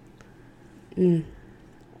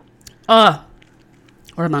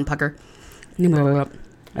 Watermelon pucker.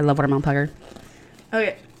 I love watermelon pucker.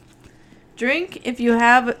 Okay. Drink if you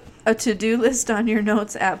have a to-do list on your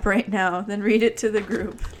notes app right now, then read it to the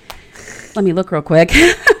group. Let me look real quick.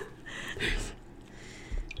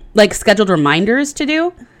 Like scheduled reminders to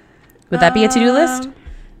do? Would that be a to-do list?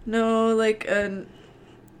 No, like a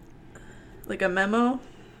memo.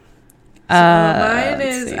 So mine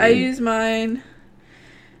is, I use mine.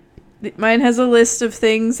 Mine has a list of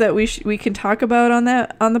things that we can talk about on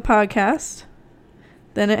the podcast.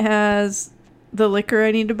 Then it has the liquor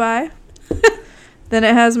I need to buy. Then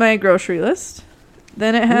it has my grocery list.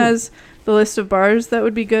 Then it has the list of bars that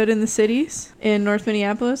would be good in the cities in North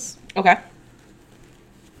Minneapolis. Okay.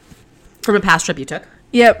 From a past trip you took?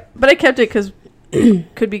 Yep, but I kept it because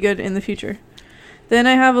could be good in the future. Then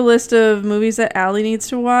I have a list of movies that Allie needs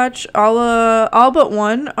to watch. All but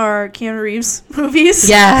one are Keanu Reeves movies.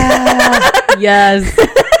 Yeah. Yes.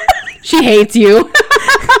 She hates you.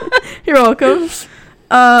 You're welcome.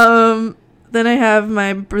 Then I have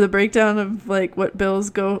the breakdown of like what bills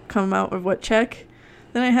come out of what check.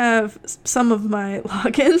 Then I have some of my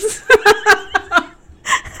logins.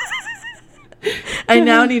 I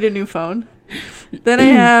now need a new phone. Then I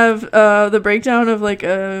have the breakdown of like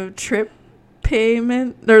a trip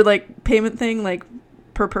payment or like payment thing like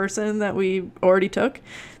per person that we already took.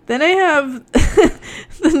 Then I have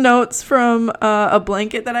the notes from a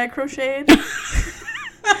blanket that I crocheted.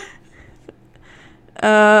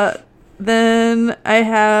 Then I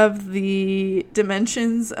have the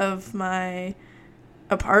dimensions of my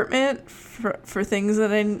apartment for things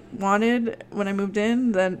that I wanted when I moved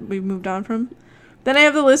in that we moved on from. Then I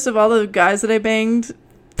have the list of all the guys that I banged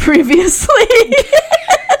previously.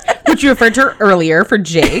 Which you referred to earlier for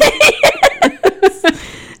Jake.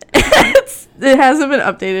 It hasn't been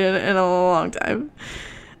updated in a long time.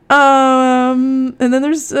 And then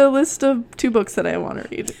there's a list of 2 books that I want to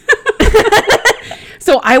read.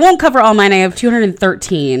 So I won't cover all mine. I have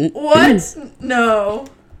 213. What? No.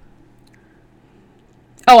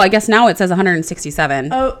 Oh, I guess now it says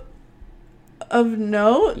 167. Oh, of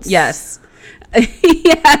notes? Yes.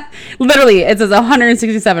 Yeah, literally it says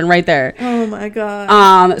 167 right there. Oh my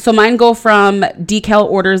god. So mine go from decal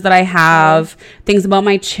orders that I have, things about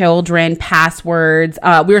my children, passwords.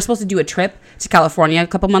 We were supposed to do a trip to California a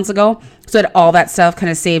couple months ago, so I had all that stuff kind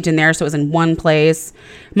of saved in there, so it was in one place.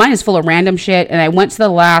 Mine is full of random shit, and I went to the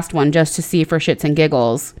last one just to see for shits and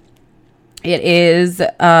giggles. It is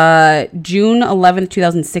June 11th,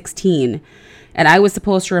 2016. And I was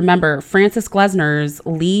supposed to remember Frances Glessner's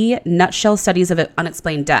Lee Nutshell Studies of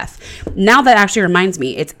Unexplained Death. Now that actually reminds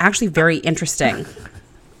me, it's actually very interesting.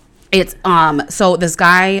 It's so this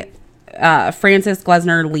guy, Francis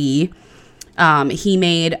Glessner Lee, he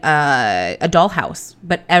made a dollhouse,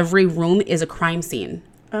 but every room is a crime scene.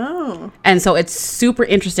 Oh. And so it's super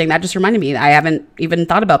interesting. That just reminded me. I haven't even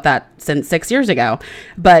thought about that since 6 years ago.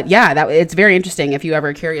 But yeah, it's very interesting if you ever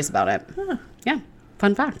are curious about it. Huh. Yeah,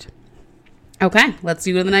 fun fact. Okay, let's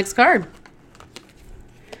do the next card.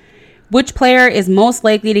 Which player is most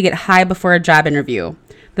likely to get high before a job interview?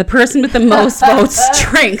 The person with the most votes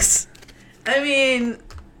drinks. I mean,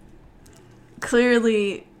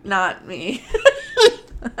 clearly not me.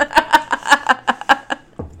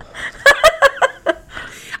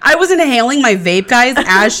 I was inhaling my vape, guys,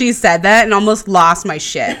 as she said that and almost lost my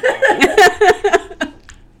shit.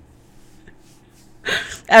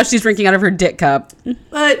 As she's drinking out of her dick cup.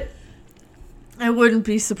 But I wouldn't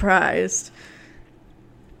be surprised.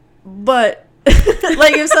 But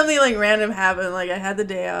like if something like random happened, like I had the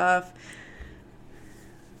day off,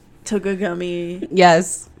 took a gummy.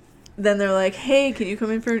 Yes. Then they're like, "Hey, can you come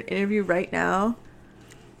in for an interview right now?"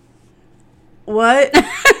 What?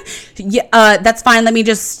 Yeah, that's fine. Let me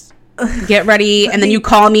just get ready. And then you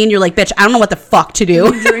call me and you're like, bitch, I don't know what the fuck to do.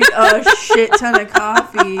 You drink a shit ton of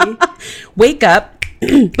coffee. Wake up,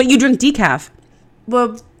 but you drink decaf.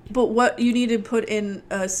 Well, but what you need to put in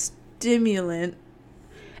a stimulant.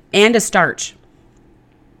 And a starch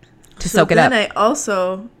to soak it up. Then I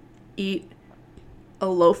also eat a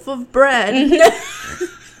loaf of bread.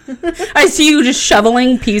 I see you just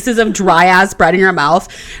shoveling pieces of dry ass bread in your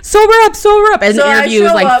mouth. Sober up. And So the interview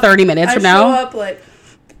is like 30 minutes from now. I show up like,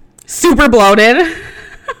 super bloated.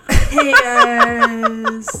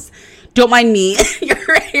 yes. Don't mind me.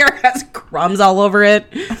 Your hair has crumbs all over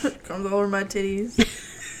it. Comes all over my titties.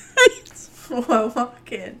 While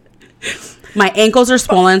walking. My ankles are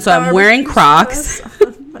swollen, so I'm wearing Crocs.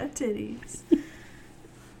 On my titties.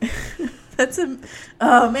 That's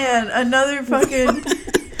oh man, another fucking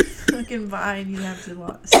vine you have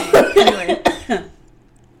to see. Anyway.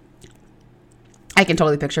 I can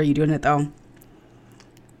totally picture you doing it though.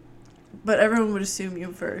 But everyone would assume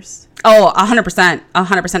you first. Oh, 100%.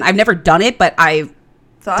 100%. I've never done it, but I've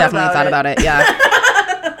definitely thought about it. Yeah.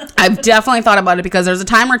 I've definitely thought about it because there's a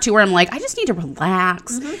time or two where I'm like, I just need to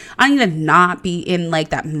relax. I need to not be in like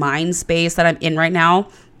that mind space that I'm in right now.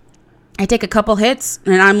 I take a couple hits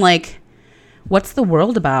and I'm like, what's the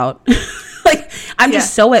world about? Like, I'm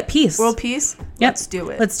just so at peace. World peace? Yep. Let's do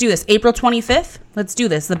it. Let's do this. April 25th. Let's do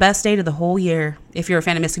this. The best date of the whole year if you're a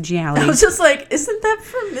fan of Miss Congeniality. I was just like, isn't that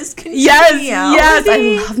from Miss Congeniality? Yes.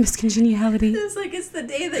 I love Miss Congeniality. It's like, it's the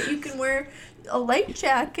day that you can wear a light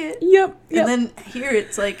jacket. Yep. And then here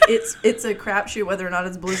it's like, it's a crapshoot whether or not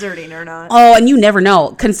it's blizzarding or not. Oh, and you never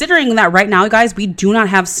know. Considering that right now, guys, we do not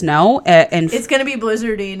have snow. And it's going to be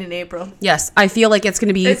blizzarding in April. Yes. I feel like it's going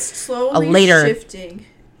to be it's slowly later shifting.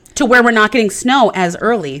 To where we're not getting snow as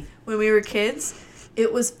early. When we were kids,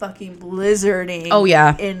 it was fucking blizzarding. Oh,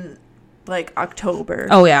 yeah. In like October.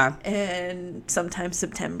 Oh, yeah. And sometimes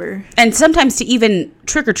September. And sometimes to even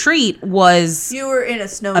trick or treat was you were in a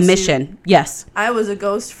snowsuit. A mission. Yes. I was a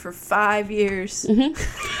ghost for 5 years.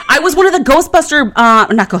 I was one of the not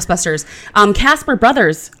Ghostbusters, Casper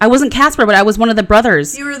brothers. I wasn't Casper, but I was one of the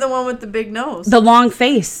brothers. You were the one with the big nose. The long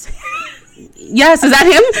face. Yes, is that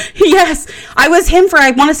him? Yes. I was him for,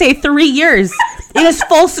 I want to say, 3 years in his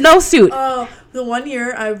full snowsuit. Oh, the 1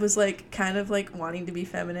 year I was like kind of like wanting to be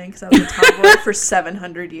feminine because I was a tomboy for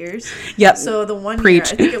 700 years. Yep. So the 1 year, I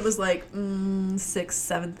think it was like sixth,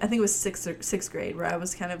 seventh, I think it was sixth grade where I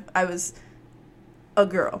was a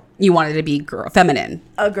girl. You wanted to be feminine.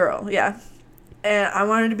 A girl, yeah. And I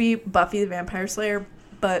wanted to be Buffy the Vampire Slayer,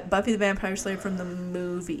 but Buffy the Vampire Slayer from the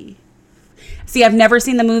movie. See, I've never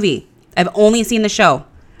seen the movie. I've only seen the show.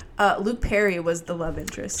 Luke Perry was the love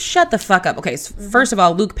interest. Shut the fuck up. Okay, so first of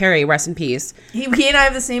all, Luke Perry, rest in peace. He and I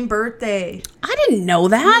have the same birthday. I didn't know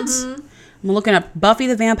that. I'm looking up Buffy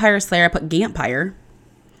the Vampire Slayer. I put Gampire.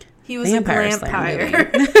 He was Vampire a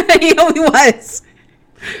Glampire. He only was.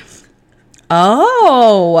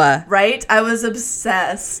 Oh. Right? I was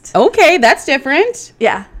obsessed. Okay, that's different.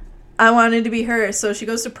 Yeah. I wanted to be her. So she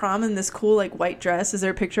goes to prom in this cool, like, white dress. Is there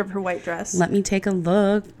a picture of her white dress? Let me take a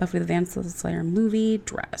look. Buffy the Vampire Slayer movie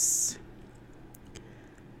dress.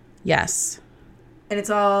 Yes. And it's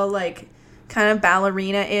all, like, kind of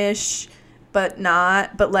ballerina-ish, but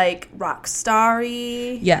not. But, like, rock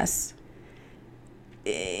star-y. Yes.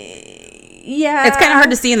 Yeah. It's kind of hard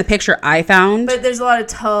to see in the picture I found. But there's a lot of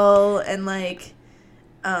tulle and, like,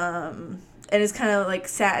 and it's kind of, like,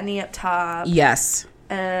 satiny up top. Yes.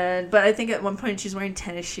 But I think at one point she's wearing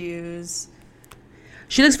tennis shoes.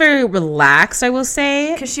 She looks very relaxed, I will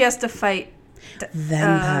say. Because she has to fight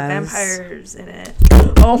vampires in it.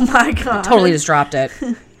 Oh my god. I totally just dropped it.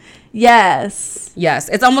 Yes. Yes.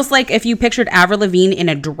 It's almost like if you pictured Avril Lavigne in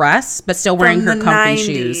a dress, but still wearing her comfy 90s,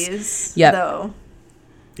 shoes. Yep. Though.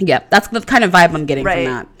 Yep. That's the kind of vibe I'm getting from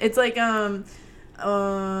that. It's like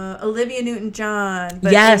Olivia Newton-John,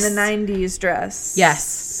 but yes. in the 90s dress.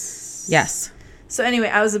 Yes. Yes. So anyway,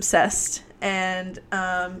 I was obsessed. And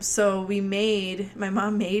so my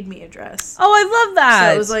mom made me a dress. Oh, I love that.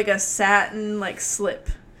 So it was like a satin, like, slip.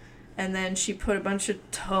 And then she put a bunch of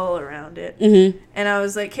tulle around it. Mm-hmm. And I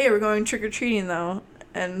was like, hey, we're going trick-or-treating, though.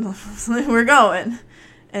 And we're going.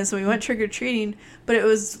 And so we went trick-or-treating. But it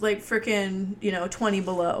was, like, freaking, 20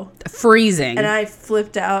 below. Freezing. And I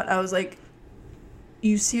flipped out. I was like,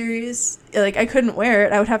 you serious? Like, I couldn't wear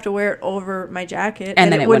it. I would have to wear it over my jacket.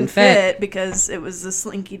 And then it wouldn't fit. Because it was a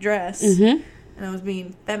slinky dress. Mm-hmm. And I was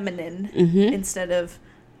being feminine instead of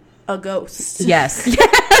a ghost. Yes.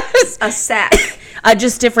 Yes. A sack. A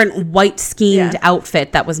just different white schemed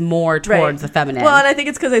outfit that was more towards the feminine. Well, and I think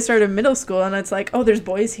it's because I started middle school and it's like, oh, there's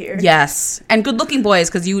boys here. Yes. And good looking boys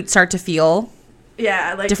because you start to feel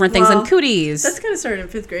like different things than cooties. That's kind of started in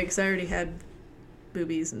 5th grade because I already had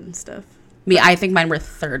boobies and stuff. Me, I think mine were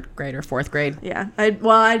 3rd grade or 4th grade. Yeah. I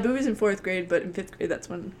had boobies in 4th grade, but in 5th grade, that's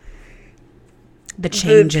when the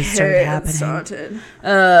changes started happening.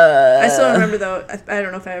 I still remember, though, I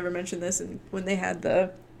don't know if I ever mentioned this, and when they had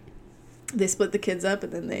they split the kids up,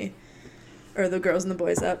 and then the girls and the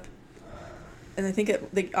boys up. And I think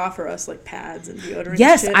they offer us, like, pads and deodorant.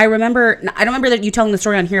 Yes, and shit. I remember. I don't remember that you telling the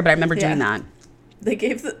story on here, but I remember doing that. They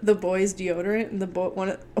gave the boys deodorant, and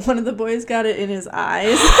one of the boys got it in his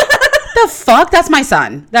eyes. The fuck? That's my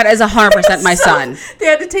son. That is 100% my son. They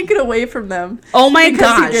had to take it away from them. Oh my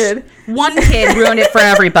gosh. One kid ruined it for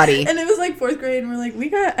everybody. And it was like 4th grade, and we're like, we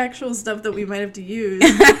got actual stuff that we might have to use.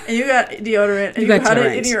 And you got deodorant, and you got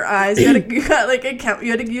it in your eyes. You got like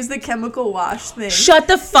you had to use the chemical wash thing. Shut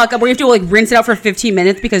the fuck up. Where you have to like rinse it out for 15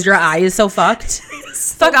 minutes because your eye is so fucked.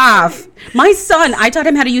 Fuck off. My son, I taught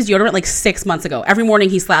him how to use deodorant like 6 months ago. Every morning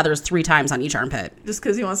he slathers 3 times on each armpit. Just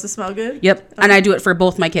because he wants to smell good? Yep. And I do it for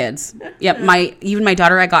both my kids. Yep. Even my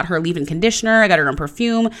daughter, I got her leave-in conditioner. I got her own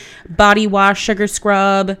perfume, body wash, sugar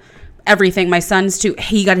scrub, everything. My son's too.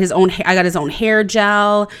 He got his own. I got his own hair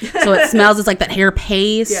gel, so it smells. It's like that hair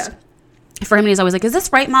paste. Yeah. For him, and he's always like, "Is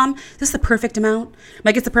this right, Mom? Is this the perfect amount?" I'm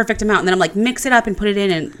like, "It's the perfect amount." And then I'm like, "Mix it up and put it in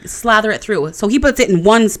and slather it through." So he puts it in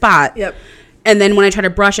one spot. Yep. And then when I try to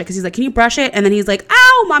brush it, because he's like, "Can you brush it?" And then he's like,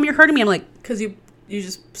 "Ow, Mom, you're hurting me." I'm like, Because you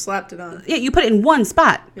just slapped it on. "Yeah, you put it in one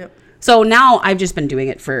spot." Yep. So now I've just been doing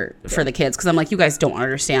it for the kids because I'm like, you guys don't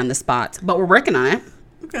understand the spots, but we're working on it.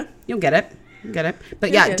 Okay. You'll get it. You'll get it. But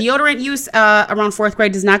You'll yeah, get it. deodorant use around 4th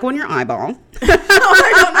grade does not go in your eyeball. I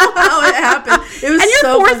don't know how it happened. It was And you're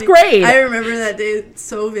so 4th funny. grade. I remember that day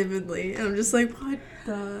so vividly, and I'm just like, what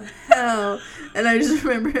the hell? And I just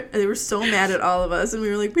remember they were so mad at all of us, and we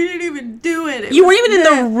were like, we didn't even do it. It You was weren't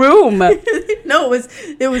even in the room. No,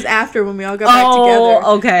 it was after when we all got back together.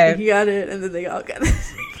 Oh, okay. He got it, and then they all got it.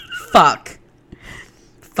 Fuck.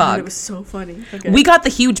 God, it was so funny. Okay. We got the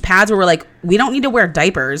huge pads where we're like, we don't need to wear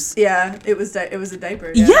diapers. Yeah, it was a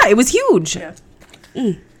diaper. Yeah, it was huge. Yeah.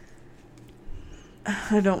 Mm.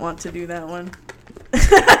 I don't want to do that one.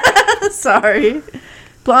 Sorry.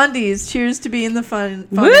 Blondies, cheers to being the fun.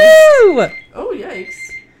 Woo! Oh,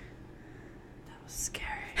 yikes. That was scary.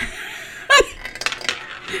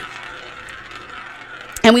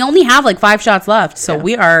 And we only have like 5 shots left, so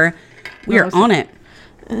we are on it.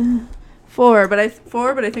 4, but I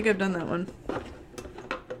think I've done that one.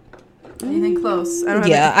 Anything close? I don't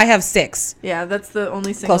have I have 6. Yeah, that's the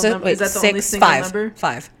only single Closest? number. Wait, Is that the 6, only single 5. number?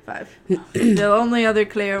 5. 5. The only other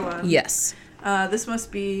clear one. Yes. This must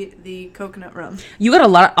be the coconut rum. You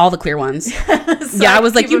got all the clear ones. So Yeah, I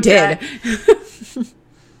was like, you did.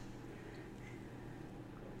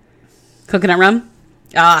 Coconut rum?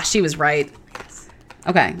 Ah, she was right.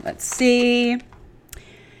 Okay, let's see.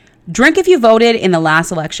 Drink if you voted in the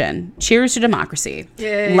last election. Cheers to democracy.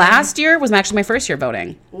 Yay. Last year was actually my first year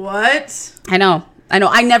voting. What? I know.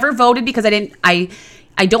 I never voted because I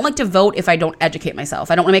don't like to vote if I don't educate myself.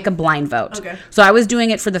 I don't want to make a blind vote. Okay. So I was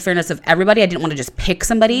doing it for the fairness of everybody. I didn't want to just pick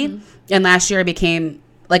somebody. Mm-hmm. And last year I became,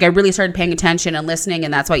 like, I really started paying attention and listening.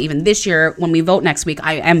 And that's why even this year, when we vote next week,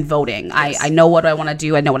 I am voting. Yes. I know what I want to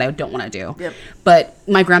do. I know what I don't want to do. Yep. But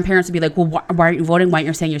my grandparents would be like, well, why aren't you voting? Why aren't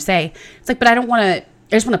you saying your say? It's like, but I don't want to.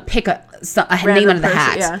 I just want to pick a name out of the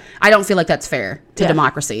hat. Yeah. I don't feel like that's fair to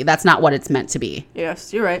democracy. That's not what it's meant to be.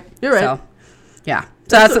 Yes, you're right. You're right. So, yeah.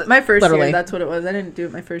 So that's my first year. That's what it was. I didn't do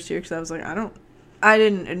it my first year because I was like, I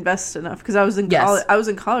didn't invest enough because I was in college. I was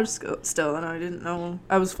in college still, and I didn't know.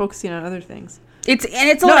 I was focusing on other things. It's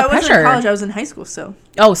a lot of pressure. I wasn't in college. I was in high school still.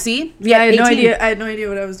 Oh, see? Yeah, I had no idea. I had no idea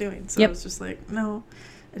what I was doing. So I was just like, no,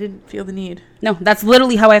 I didn't feel the need. No, that's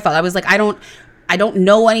literally how I felt. I was like, I don't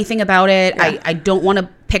know anything about it. Yeah. I don't want to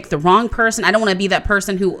pick the wrong person. I don't want to be that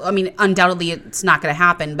person who, I mean, undoubtedly it's not going to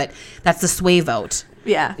happen, but that's the sway vote.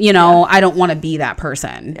 Yeah. I don't want to be that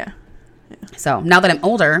person. Yeah. So now that I'm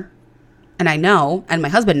older and I know, and my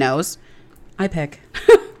husband knows, I pick.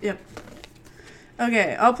 Yep.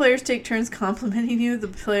 Okay. All players take turns complimenting you. The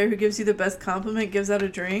player who gives you the best compliment gives out a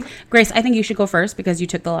drink. Grace, I think you should go first because you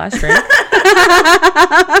took the last drink.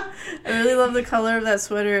 I really love the color of that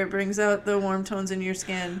sweater. It brings out the warm tones in your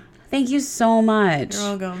skin. Thank you so much.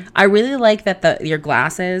 You're welcome. I really like that your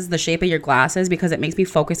glasses, the shape of your glasses, because it makes me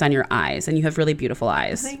focus on your eyes, and you have really beautiful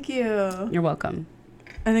eyes. Thank you. You're welcome.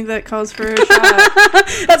 I think that calls for a shot.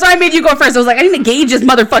 That's why I made you go first. I was like, I need to gauge this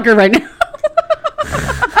motherfucker right now.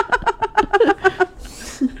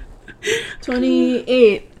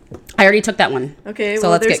 28. I already took that one. Okay, so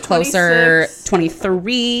let's get closer.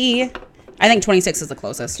 23. I think 26 is the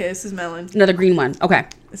closest. Okay, this is melon. Another green one. Okay.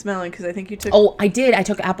 It's melon because I think you took... Oh, I did. I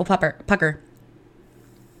took apple pucker.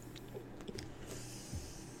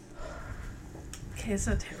 Okay, it's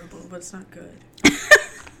not terrible, but it's not good.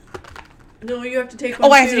 No, you have to take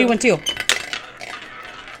one, I have to do one, too. Okay,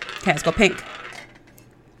 let's go pink.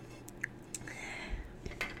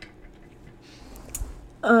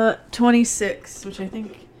 26, which I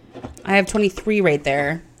think... I have 23 right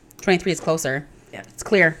there. 23 is closer. Yeah. It's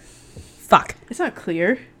clear. Fuck. It's not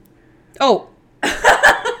clear. Oh.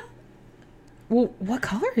 Well, what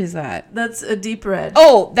color is that? That's a deep red.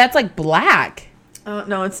 Oh, that's like black. Oh,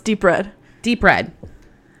 no, it's deep red. Deep red.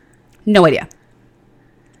 No idea.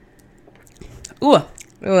 Ooh.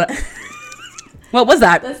 What was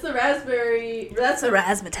that? That's the raspberry. That's a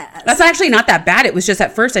razzmatazz. That's actually not that bad. It was just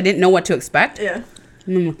at first I didn't know what to expect. Yeah.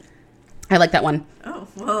 I like that one. Oh,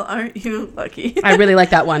 well, aren't you lucky? I really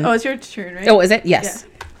like that one. Oh, it's your turn, right? Oh, is it? Yes. Yeah.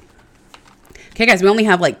 Okay, guys, we only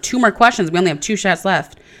have like 2 more questions. We only have 2 shots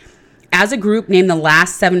left. As a group, name the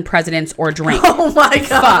last 7 presidents or drink. Oh my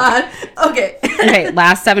god. Okay. Okay,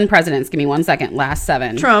 last 7 presidents. Give me 1 second. Last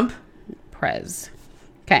 7. Trump. Prez.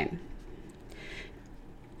 Okay.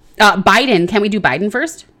 Biden. Can we do Biden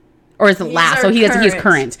first? Or is the last? So he's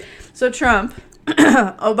current. So Trump,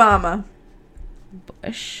 Obama,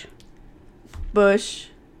 Bush,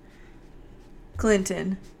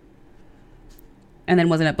 Clinton. And then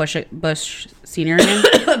wasn't it Bush Senior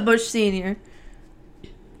again? Bush Senior.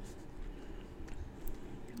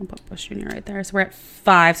 I'll put Bush Jr. right there. So we're at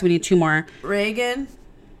 5, so we need 2 more. Reagan.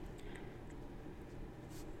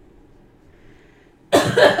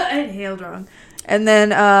 I inhaled wrong. And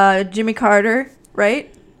then Jimmy Carter,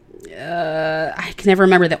 right? I can never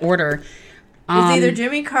remember the order. It's either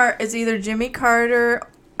Jimmy Carter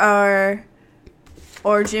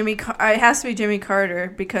or Jimmy. It has to be Jimmy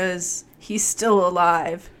Carter because he's still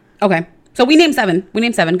alive. Okay, so we named 7.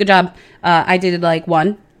 Good job. I did like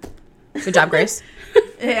 1. Good job, Grace.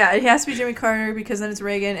 Yeah, it has to be Jimmy Carter because then it's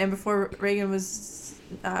Reagan, and before Reagan was,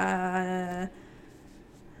 I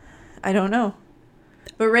don't know,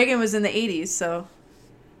 but Reagan was in the 80s, so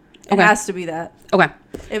it has to be that. Okay.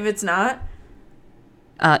 If it's not,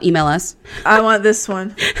 email us. I want this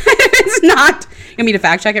one. It's not. You want me to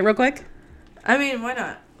fact check it real quick? I mean, why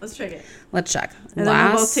not? Let's check it. Let's check. And then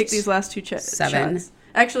we'll both take these last 2 7 shots.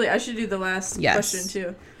 Actually, I should do the last question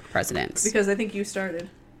too. Presidents. Because I think you started.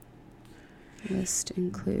 List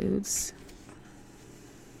includes.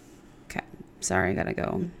 Okay. Sorry, I gotta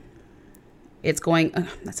go. It's going.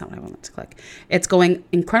 That's not what I wanted to click. It's going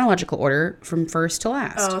in chronological order from first to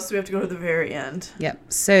last. Oh, so we have to go to the very end. Yep.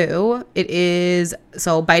 So it is.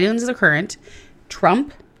 So Biden's the current.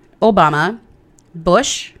 Trump, Obama,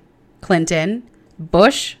 Bush, Clinton,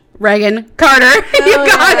 Bush, Reagan, Carter. You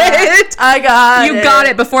got it. I got it. You got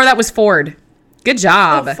it. Before that was Ford. Good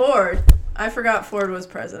job. Oh, Ford. I forgot Ford was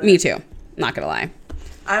president. Me too. Not gonna lie.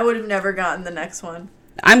 I would have never gotten the next one.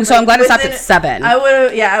 I'm glad it stopped at 7. I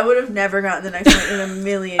would have never gotten the next one in a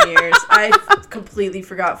million years. I completely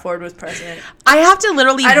forgot Ford was president. I have to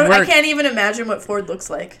literally I can't even imagine what Ford looks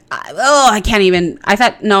like. I can't even. I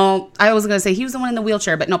thought, no, I was going to say he was the one in the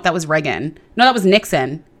wheelchair, but nope, that was Reagan. No, that was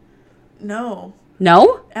Nixon. No?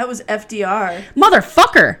 That was FDR.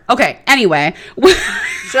 Motherfucker. Okay, anyway.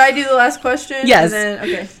 Should I do the last question? Yes. And then,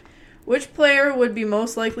 okay. Which player would be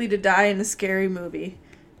most likely to die in a scary movie?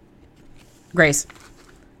 Grace.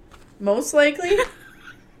 Most likely?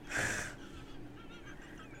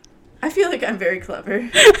 I feel like I'm very clever.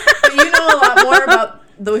 But you know a lot more about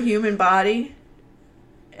the human body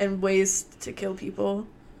and ways to kill people.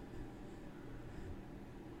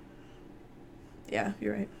 Yeah,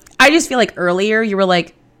 you're right. I just feel like earlier you were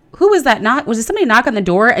like, who was that knock? Was it somebody knock on the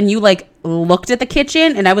door? And you like looked at the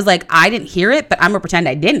kitchen and I was like, I didn't hear it, but I'm going to pretend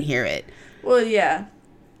I didn't hear it. Well, yeah.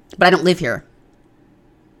 But I don't live here.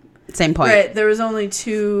 Same point. Right. There was only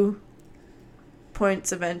 2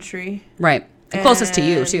 points of entry. Right. The closest to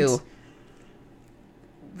you, too.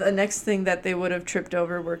 The next thing that they would have tripped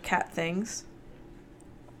over were cat things.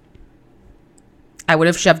 I would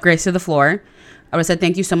have shoved Grace to the floor. I would have said,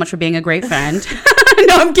 thank you so much for being a great friend.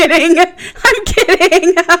 No, I'm kidding. I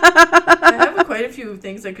have quite a few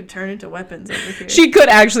things that could turn into weapons over here. She could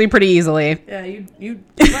actually pretty easily. Yeah,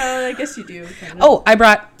 well, I guess you do. Kind of. Oh, I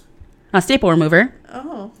brought a staple remover.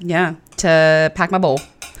 Oh. Yeah, to pack my bowl.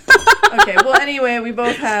 Okay, well, anyway, we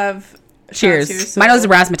both have Cheers. Here, so. Mine was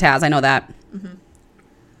razzmatazz. I know that. Mm-hmm.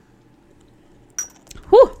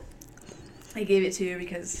 Whew. I gave it to you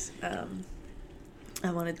because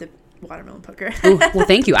I wanted the watermelon pucker. Ooh, well,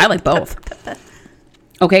 thank you. I like both.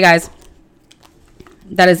 Okay, guys.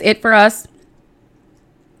 That is it for us.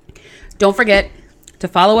 Don't forget to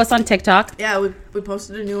follow us on TikTok. Yeah, we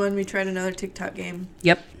posted a new one. We tried another TikTok game.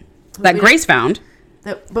 Yep. That Grace found.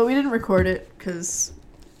 But we didn't record it because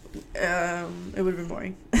it would have been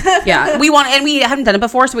boring. Yeah, we haven't done it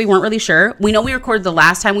before, so we weren't really sure. We know we recorded the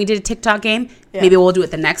last time we did a TikTok game. Yeah. Maybe we'll do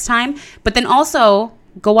it the next time. But then also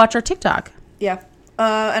go watch our TikTok. Yeah.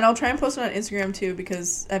 And I'll try and post it on Instagram too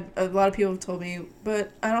because a lot of people have told me,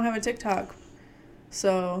 but I don't have a TikTok.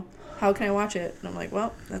 So how can I watch it? And I'm like,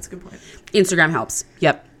 well, that's a good point. Instagram helps.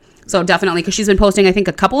 Yep. So definitely, because she's been posting, I think,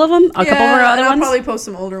 a couple of them. A couple of her other ones. I'll probably post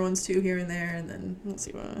some older ones too here and there, and then we'll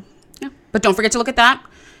see what. Yeah. But don't forget to look at that.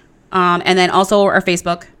 And then also our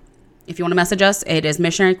Facebook. If you want to message us, it is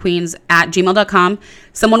missionaryqueens@gmail.com.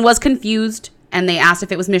 Someone was confused and they asked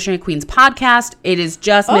if it was Missionary Queens podcast. It is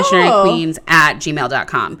just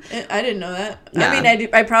missionaryqueens@gmail.com. I didn't know that. Yeah. I mean,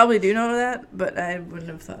 I probably do know that, but I wouldn't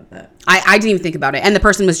have thought that. I didn't even think about it. And the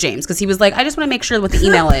person was James, because he was like, I just want to make sure what the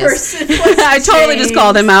email is. Person was I totally just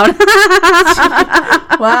called him out.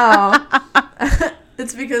 Wow.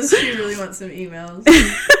 It's because she really wants some emails.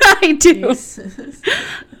 I do.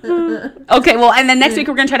 Okay, well, and then next week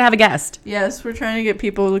we're going to try to have a guest. Yes, we're trying to get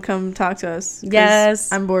people to come talk to us. 'Cause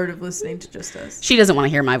Yes. I'm bored of listening to just us. She doesn't want to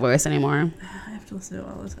hear my voice anymore. I have to listen to it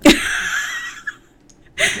all the time.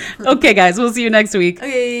 Okay, guys, we'll see you next week.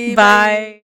 Okay, Bye.